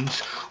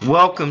stings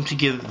welcome to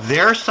give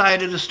their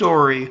side of the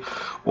story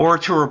or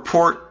to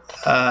report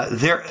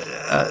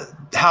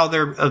how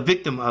they're a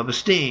victim of a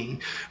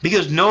sting,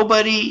 because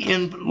nobody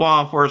in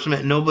law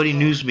enforcement, nobody in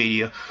news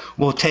media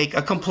will take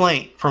a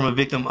complaint from a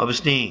victim of a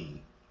sting.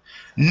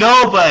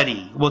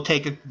 Nobody will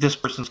take this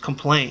person's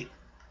complaint.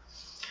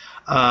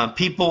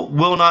 People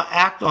will not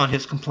act on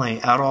his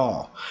complaint at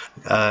all.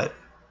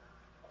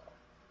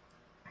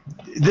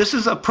 This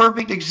is a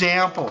perfect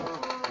example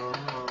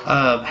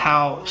of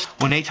how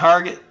when they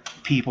target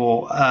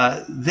people,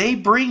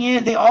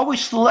 they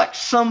always select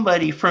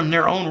somebody from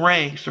their own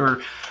ranks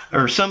or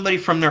somebody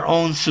from their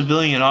own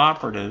civilian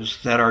operatives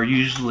that are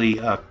usually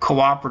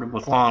cooperative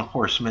with law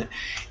enforcement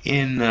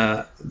in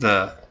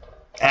the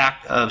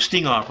act of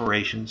sting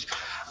operations.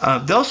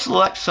 They'll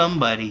select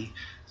somebody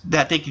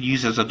that they could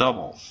use as a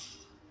double.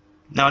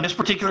 Now, in this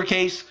particular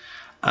case,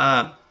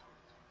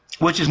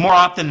 which is more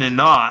often than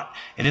not,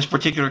 in this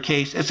particular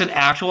case, it's an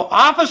actual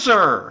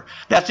officer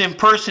that's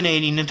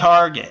impersonating the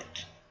target.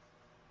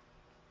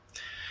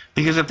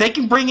 Because if they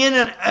can bring in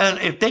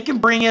if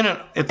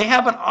they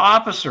have an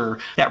officer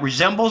that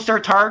resembles their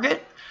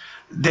target,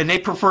 then they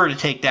prefer to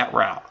take that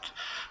route.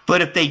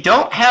 But if they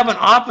don't have an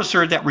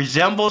officer that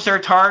resembles their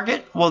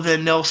target, well,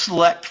 then they'll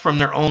select from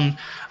their own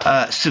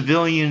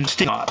civilian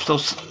sting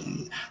ops.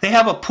 They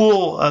have a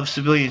pool of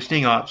civilian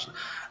sting ops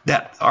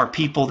that are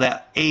people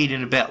that aid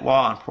and abet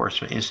law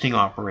enforcement in sting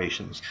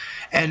operations.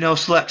 And they'll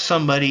select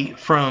somebody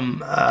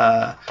from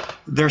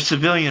their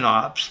civilian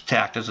ops to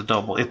act as a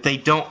double if they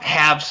don't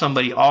have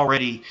somebody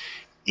already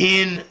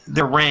in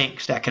their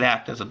ranks that could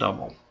act as a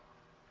double.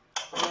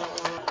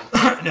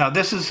 Now,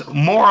 this is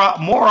more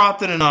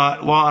often than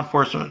not, law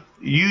enforcement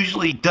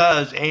usually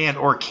does and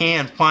or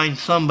can find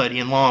somebody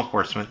in law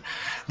enforcement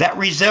that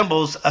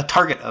resembles a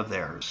target of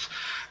theirs.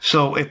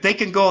 So if they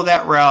can go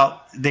that route,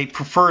 they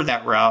prefer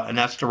that route, and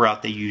that's the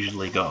route they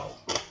usually go.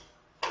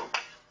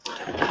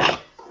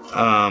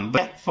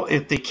 But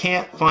if they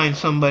can't find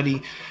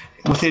somebody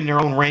within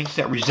their own ranks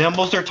that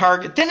resembles their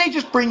target, then they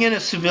just bring in a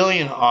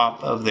civilian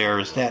op of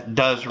theirs that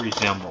does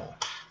resemble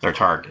their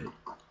target.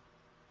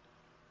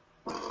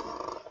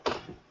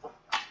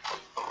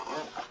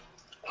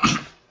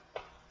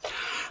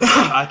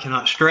 I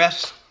cannot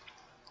stress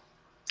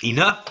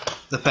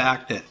enough the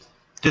fact that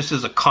this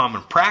is a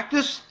common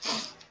practice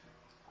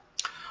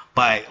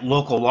by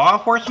local law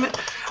enforcement.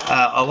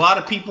 A lot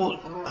of people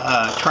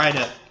try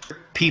to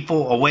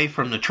people away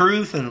from the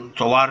truth, and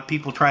a lot of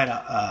people try to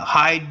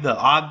hide the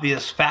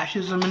obvious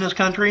fascism in this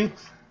country,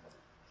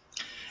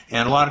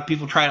 and a lot of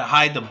people try to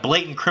hide the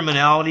blatant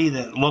criminality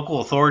that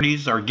local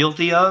authorities are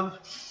guilty of.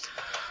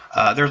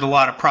 There's a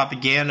lot of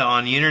propaganda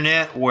on the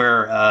internet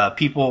where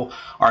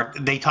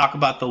they talk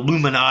about the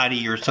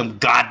Illuminati or some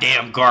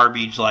goddamn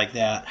garbage like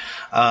that.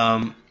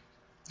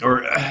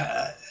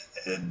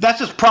 That's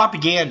just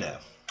propaganda.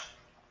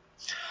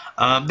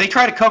 They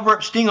try to cover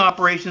up sting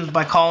operations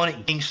by calling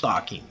it gang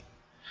stalking.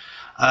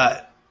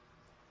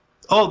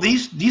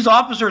 These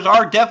officers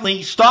are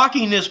definitely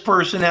stalking this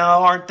person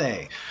now, aren't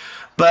they?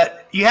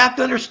 But you have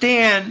to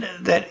understand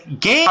that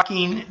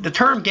the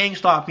term gang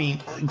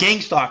stalking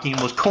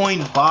was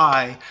coined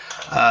by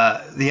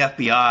the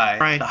FBI,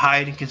 trying to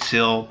hide and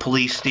conceal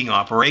police sting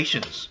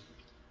operations.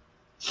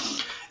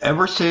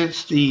 Ever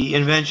since the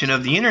invention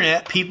of the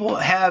internet, people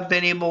have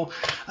been able,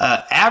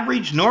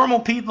 average normal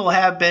people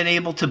have been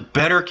able to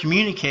better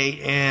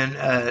communicate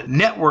and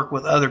network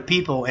with other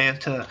people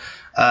and to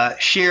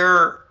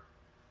share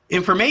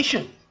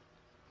information.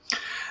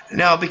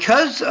 Now,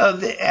 because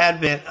of the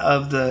advent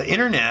of the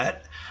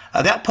internet,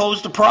 that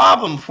posed a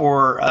problem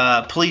for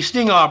police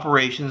sting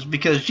operations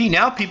because,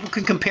 now people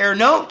can compare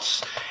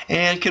notes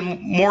and can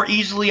more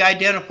easily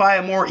identify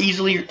and more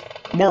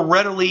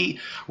readily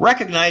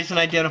recognize and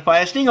identify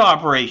a sting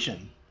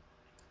operation.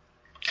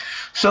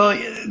 So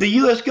the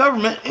U.S.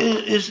 government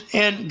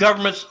and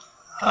governments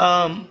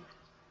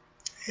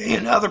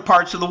in other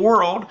parts of the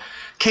world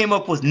came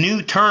up with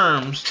new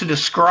terms to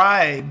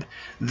describe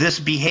this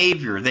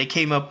behavior. They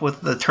came up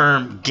with the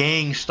term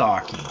gang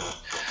stalking.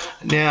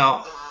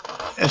 Now,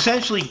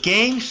 essentially,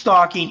 gang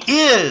stalking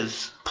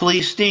is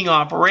police sting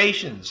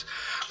operations,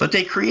 but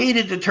they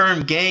created the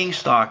term gang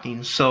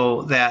stalking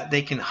so that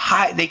they can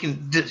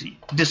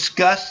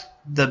discuss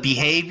the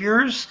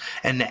behaviors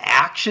and the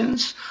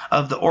actions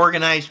of the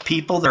organized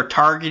people that are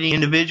targeting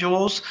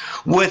individuals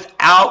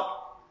without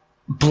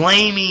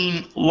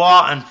blaming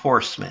law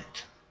enforcement.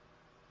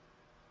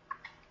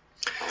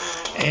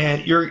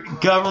 And your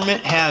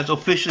government has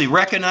officially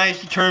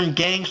recognized the term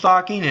gang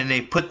stalking, and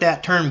they put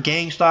that term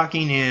gang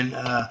stalking in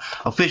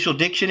official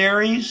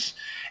dictionaries,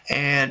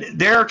 and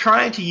they're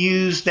trying to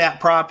use that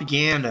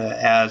propaganda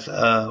as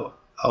a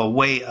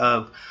way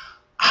of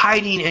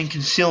hiding and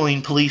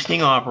concealing police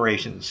sting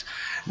operations.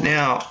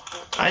 Now,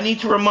 I need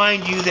to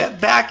remind you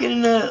that back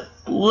in the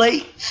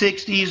late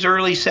 60s,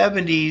 early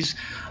 70s,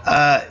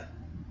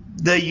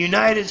 the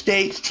United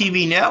States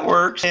TV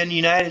networks and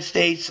United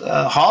States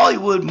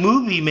Hollywood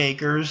movie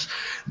makers,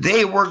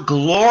 they were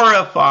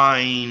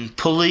glorifying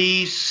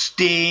police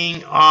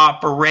sting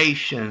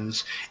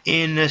operations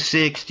in the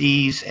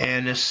 60s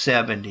and the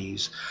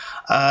 70s.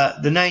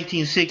 The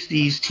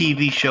 1960s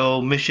TV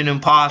show Mission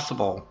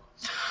Impossible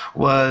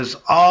was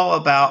all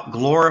about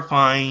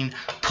glorifying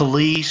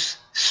police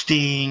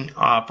sting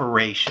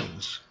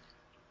operations.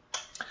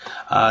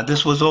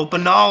 This was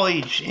open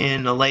knowledge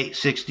in the late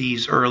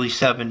 60s, early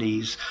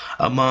 70s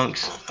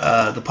amongst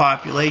the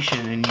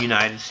population in the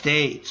United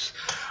States.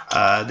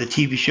 The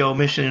TV show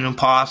Mission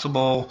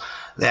Impossible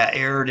that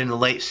aired in the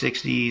late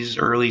 60s,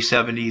 early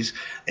 70s,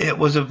 it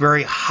was a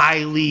very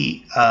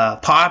highly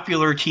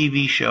popular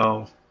TV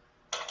show.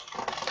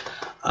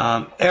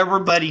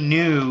 Everybody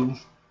knew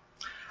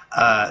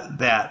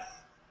that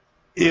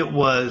it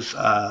was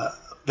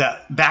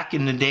that back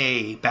in the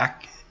day,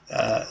 back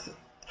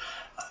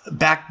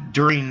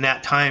during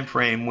that time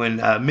frame when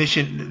that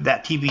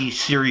TV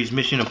series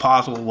Mission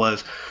Impossible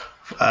was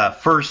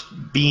first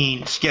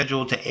being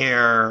scheduled to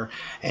air,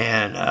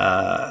 and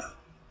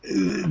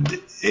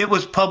it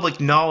was public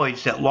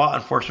knowledge that law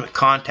enforcement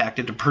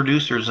contacted the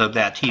producers of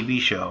that TV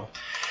show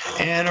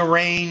and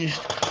arranged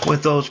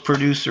with those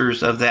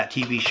producers of that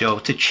TV show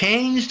to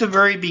change the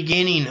very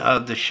beginning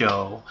of the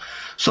show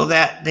so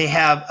that they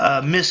have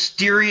a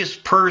mysterious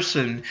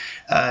person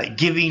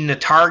giving the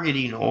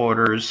targeting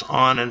orders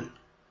on an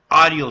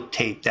audio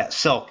tape that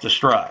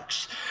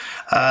self-destructs.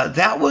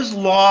 That was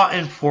law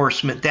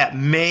enforcement that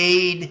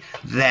made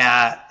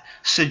that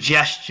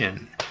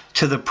suggestion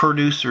to the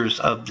producers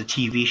of the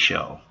TV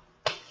show.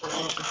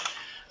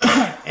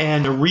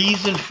 And the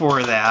reason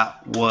for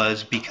that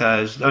was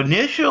because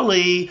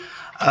initially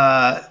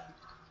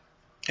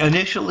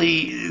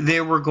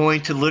they were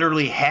going to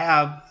literally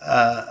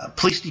have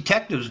police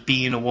detectives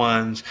being the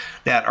ones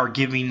that are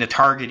giving the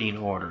targeting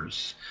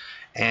orders.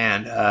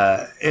 And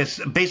it's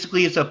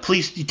a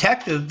police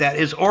detective that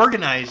is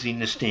organizing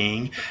the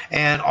sting,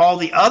 and all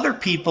the other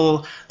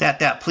people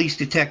that police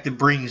detective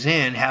brings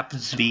in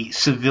happens to be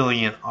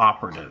civilian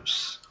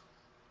operatives.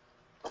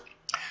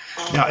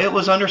 Now, it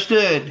was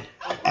understood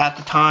at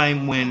the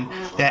time when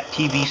that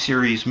TV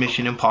series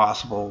Mission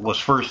Impossible was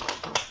first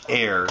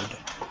aired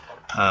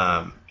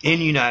in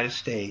the United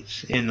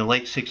States in the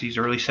late 60s,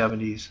 early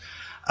 70s.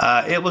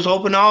 It was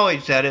open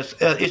knowledge that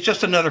it's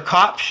just another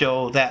cop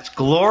show that's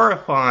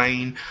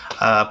glorifying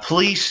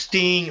police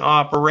sting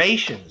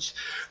operations.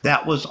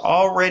 That was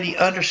already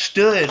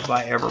understood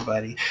by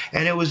everybody,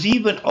 and it was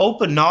even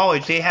open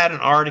knowledge. They had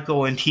an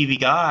article in TV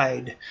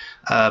Guide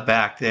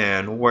back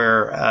then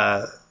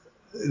where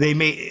they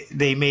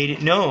made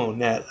it known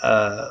that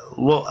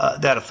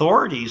that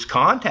authorities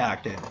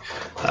contacted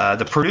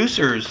the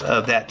producers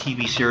of that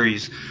TV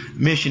series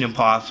Mission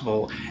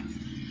Impossible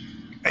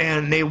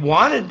And they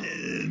wanted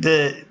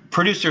the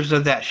producers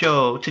of that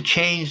show to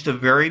change the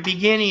very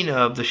beginning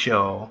of the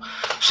show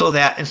so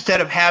that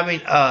instead of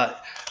having a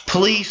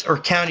police or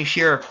county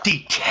sheriff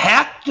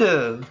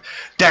detective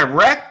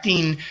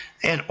directing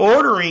and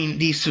ordering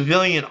these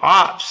civilian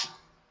ops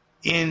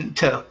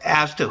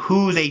as to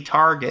who they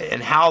target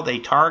and how they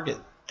target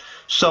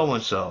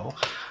so-and-so,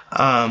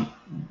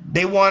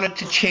 they wanted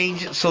to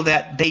change it so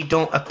that they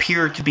don't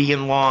appear to be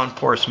in law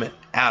enforcement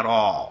at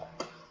all.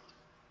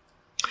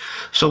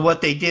 So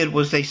what they did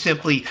was they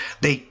simply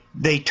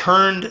they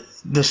turned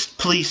this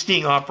police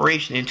sting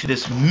operation into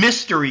this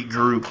mystery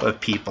group of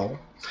people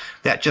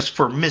that just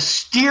for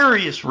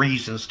mysterious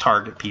reasons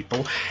target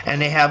people,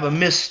 and they have a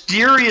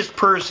mysterious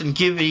person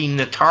giving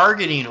the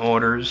targeting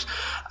orders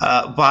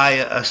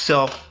via a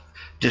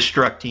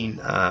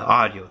self-destructing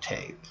audio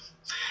tape.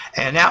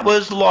 And that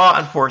was law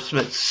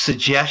enforcement's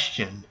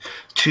suggestion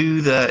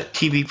to the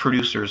TV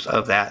producers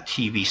of that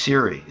TV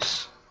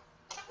series.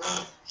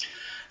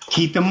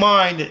 Keep in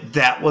mind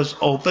that was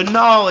open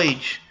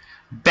knowledge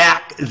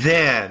back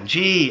then.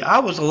 Gee, I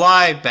was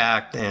alive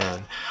back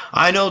then.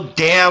 I know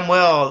damn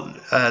well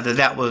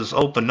that was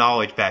open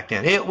knowledge back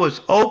then. It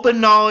was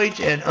open knowledge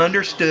and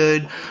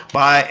understood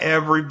by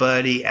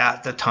everybody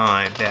at the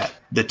time that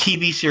the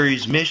TV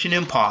series Mission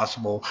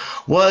Impossible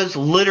was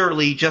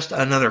literally just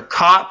another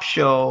cop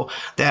show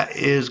that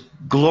is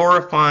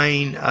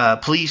glorifying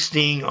police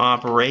sting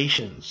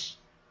operations.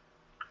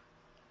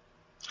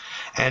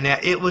 And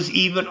that it was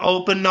even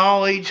open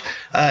knowledge.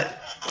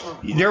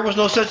 There was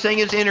no such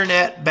thing as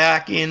internet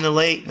back in the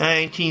late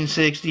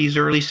 1960s,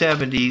 early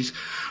 70s,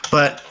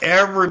 but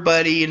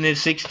everybody in the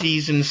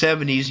 60s and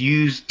 70s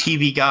used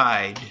TV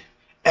Guide.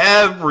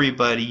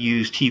 Everybody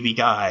used TV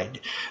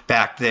Guide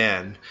back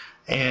then.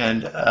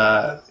 And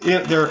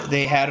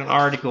they had an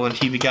article in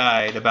TV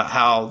Guide about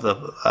how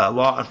the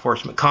law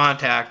enforcement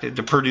contacted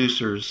the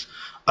producers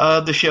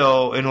of the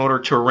show in order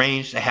to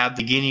arrange to have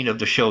the beginning of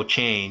the show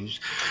changed,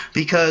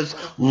 because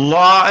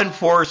law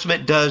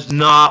enforcement does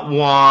not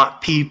want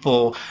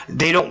people,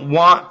 they don't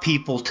want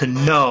people to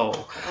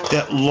know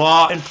that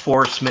law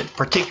enforcement,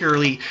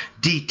 particularly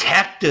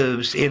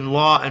detectives in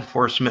law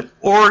enforcement,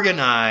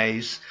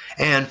 organize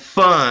and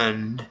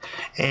fund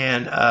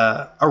and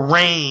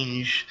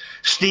arrange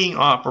sting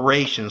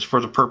operations for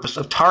the purpose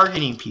of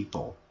targeting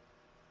people.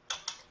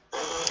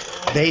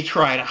 They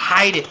try to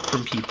hide it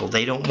from people.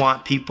 They don't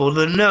want people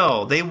to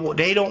know. They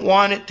don't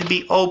want it to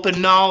be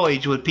open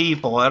knowledge with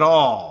people at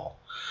all.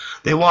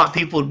 They want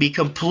people to be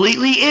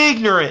completely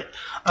ignorant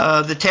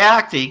of the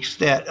tactics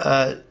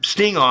that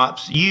sting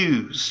ops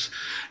use.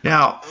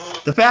 Now,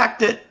 the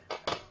fact that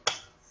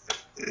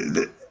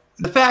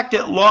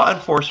law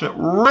enforcement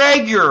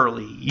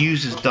regularly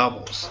uses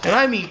doubles, and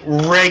I mean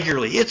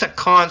regularly, it's a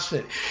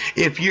constant.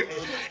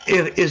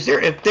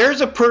 If there's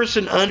a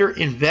person under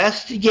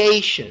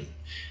investigation,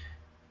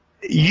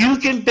 you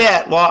can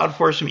bet law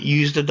enforcement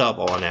used a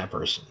double on that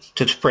person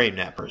to frame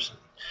that person.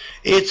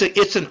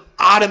 It's an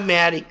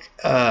automatic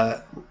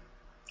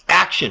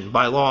action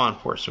by law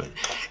enforcement.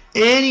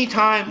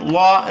 Anytime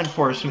law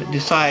enforcement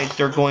decides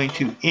they're going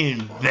to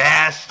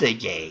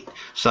investigate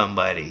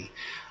somebody,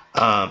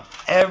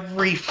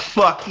 every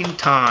fucking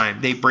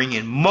time they bring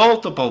in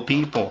multiple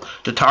people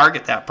to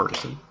target that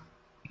person,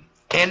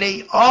 and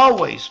they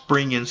always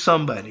bring in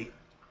somebody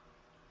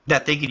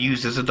that they could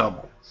use as a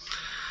double.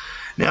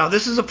 Now,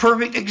 this is a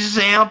perfect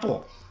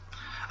example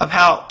of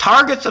how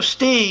targets of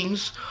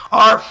stings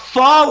are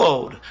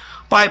followed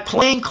by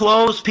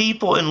plainclothes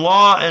people in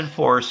law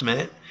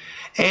enforcement,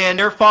 and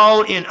they're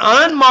followed in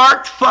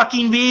unmarked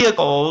fucking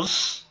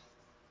vehicles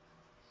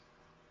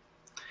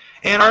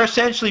and are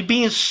essentially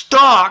being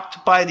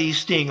stalked by these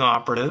sting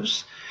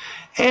operatives,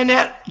 and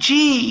that,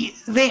 gee,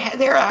 they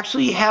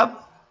actually have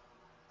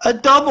a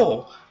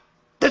double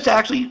that's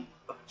actually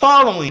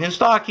following and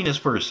stalking this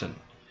person.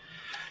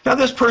 Now,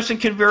 this person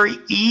can very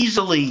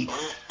easily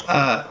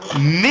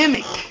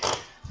mimic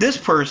this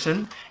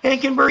person, and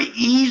can very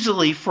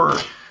easily, for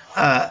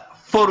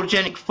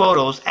photogenic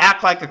photos,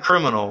 act like a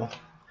criminal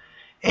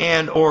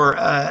and or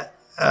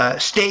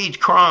stage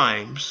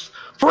crimes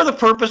for the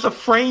purpose of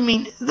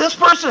framing this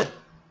person.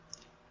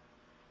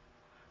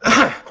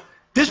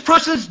 This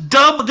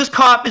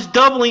cop is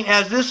doubling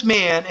as this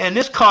man, and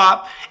this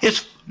cop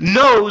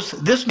knows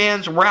this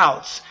man's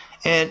routes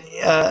and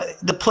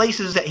the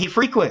places that he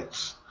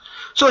frequents.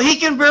 So this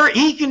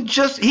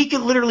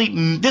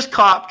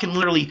cop can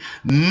literally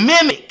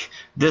mimic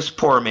this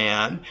poor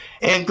man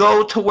and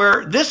go to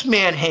where this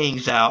man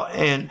hangs out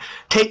and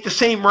take the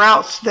same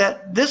routes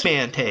that this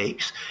man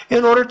takes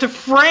in order to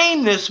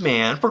frame this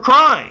man for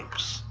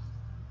crimes.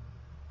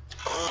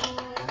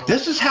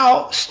 This is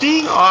how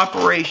sting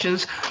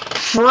operations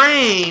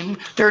frame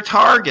their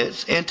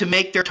targets and to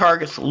make their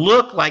targets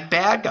look like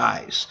bad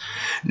guys.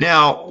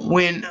 Now,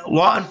 when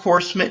law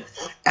enforcement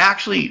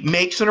actually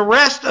makes an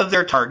arrest of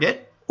their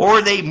target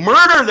or they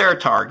murder their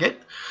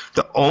target,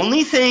 the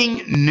only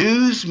thing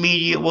news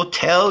media will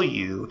tell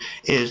you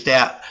is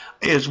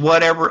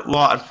whatever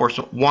law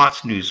enforcement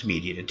wants news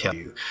media to tell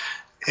you.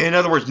 In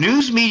other words,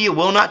 news media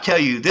will not tell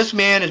you this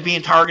man is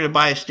being targeted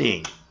by a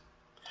sting.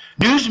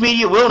 News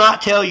media will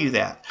not tell you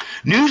that.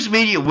 News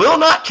media will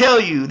not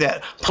tell you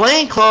that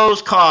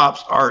plainclothes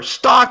cops are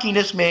stalking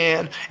this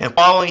man and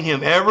following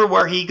him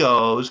everywhere he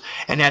goes,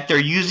 and that they're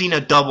using a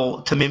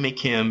double to mimic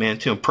him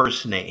and to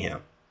impersonate him.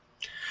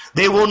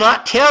 They will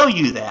not tell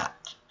you that.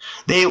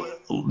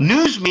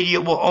 News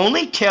media will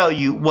only tell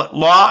you what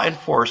law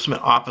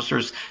enforcement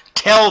officers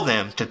tell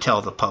them to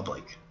tell the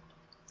public.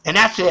 And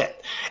that's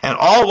it. And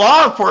all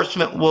law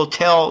enforcement will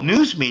tell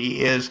news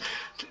media is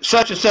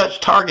such and such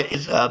target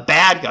is a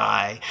bad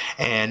guy,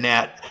 and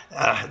that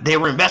they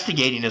were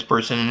investigating this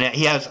person, and that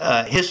he has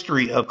a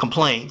history of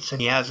complaints, and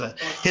he has a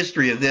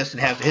history of this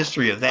and has a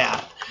history of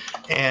that.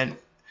 And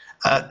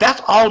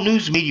that's all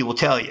news media will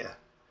tell you.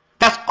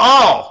 That's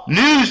all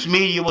news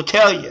media will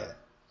tell you.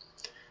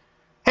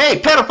 Hey,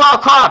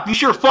 pedophile cop, you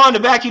sure fond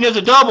of acting as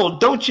a double,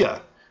 don't you?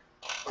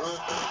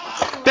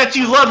 Bet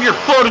you love your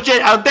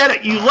photogenic. I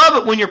bet you love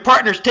it when your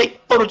partners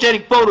take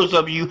photogenic photos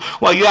of you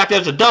while you act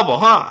as a double,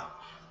 huh?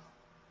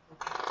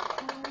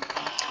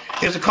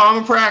 It's a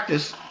common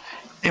practice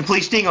in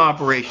police sting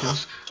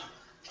operations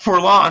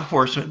for law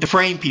enforcement to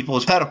frame people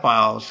as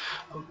pedophiles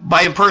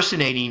by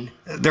impersonating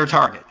their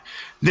target.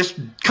 This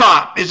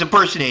cop is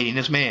impersonating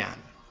this man.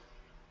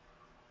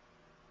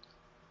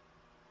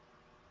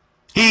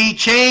 He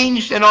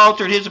changed and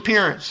altered his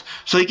appearance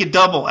so he could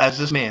double as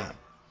this man.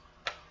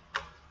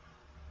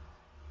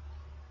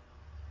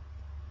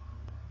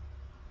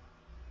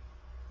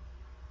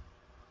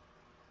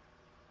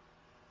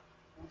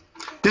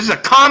 This is a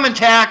common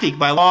tactic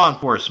by law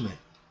enforcement.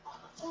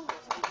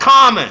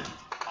 Common.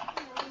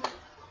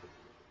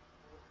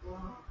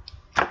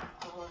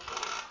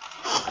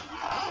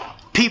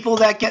 People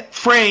that get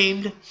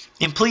framed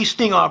in police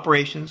sting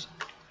operations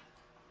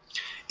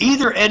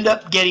either end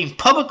up getting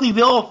publicly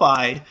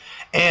vilified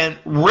and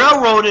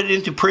railroaded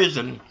into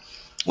prison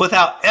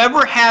without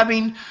ever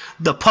having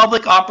the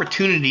public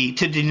opportunity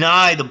to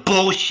deny the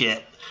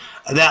bullshit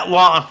that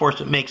law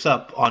enforcement makes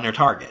up on their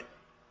target.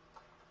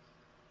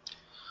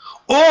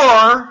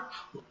 Or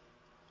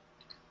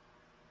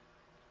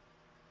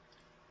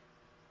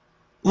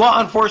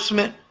law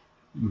enforcement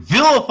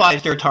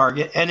vilifies their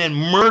target and then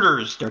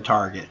murders their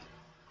target.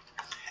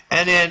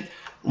 And then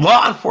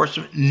law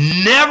enforcement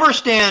never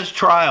stands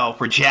trial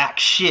for jack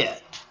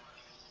shit.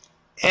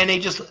 And they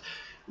just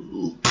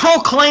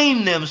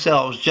proclaim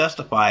themselves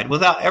justified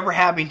without ever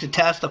having to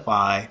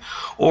testify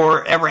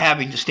or ever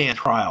having to stand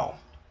trial.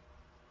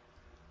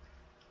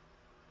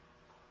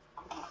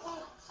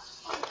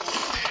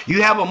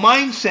 You have a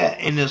mindset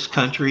in this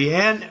country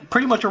and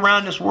pretty much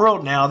around this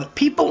world now that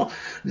people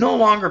no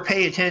longer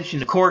pay attention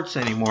to courts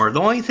anymore.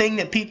 The only thing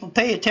that people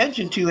pay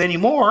attention to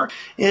anymore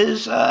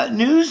is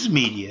news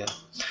media.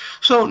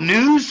 So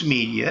news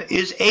media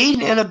is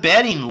aiding and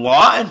abetting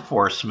law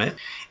enforcement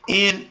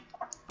in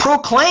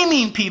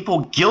proclaiming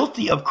people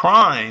guilty of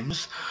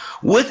crimes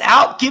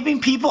without giving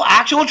people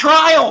actual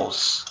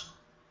trials.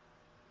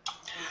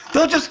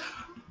 They'll just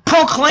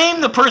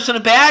proclaim the person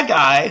a bad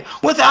guy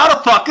without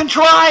a fucking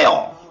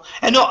trial.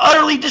 And they'll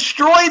utterly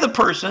destroy the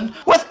person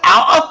without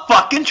a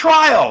fucking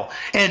trial.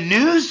 And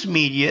news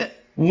media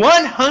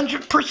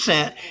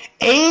 100%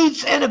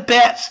 aids and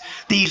abets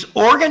these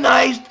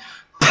organized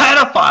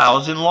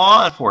pedophiles in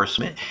law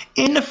enforcement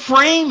in the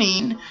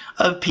framing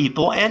of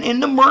people and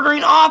in the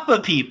murdering off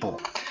of people.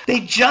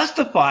 They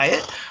justify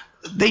it.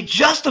 They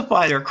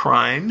justify their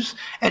crimes,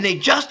 and they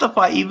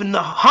justify even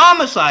the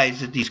homicides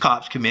that these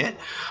cops commit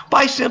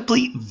by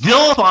simply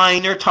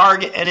vilifying their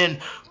target and then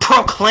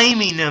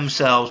proclaiming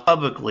themselves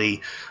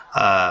publicly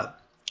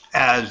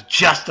as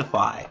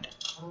justified.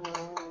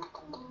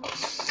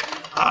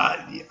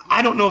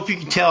 I don't know if you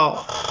can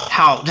tell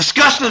how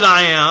disgusted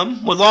I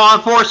am with law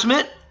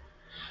enforcement.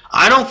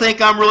 I don't think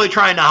I'm really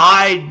trying to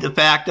hide the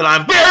fact that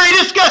I'm very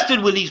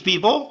disgusted with these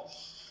people.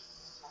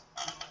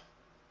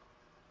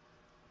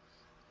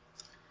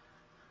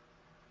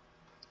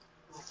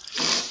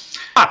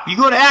 You're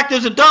going to act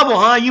as a double,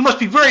 huh? You must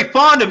be very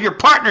fond of your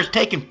partners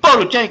taking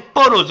photogenic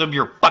photos of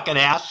your fucking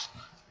ass.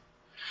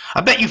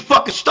 I bet you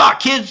fucking stalk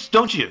kids,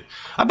 don't you?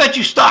 I bet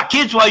you stalk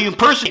kids while you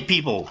impersonate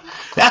people.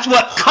 That's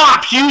what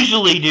cops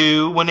usually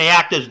do when they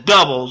act as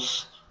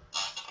doubles.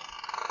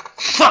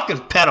 Fucking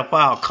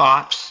pedophile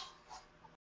cops.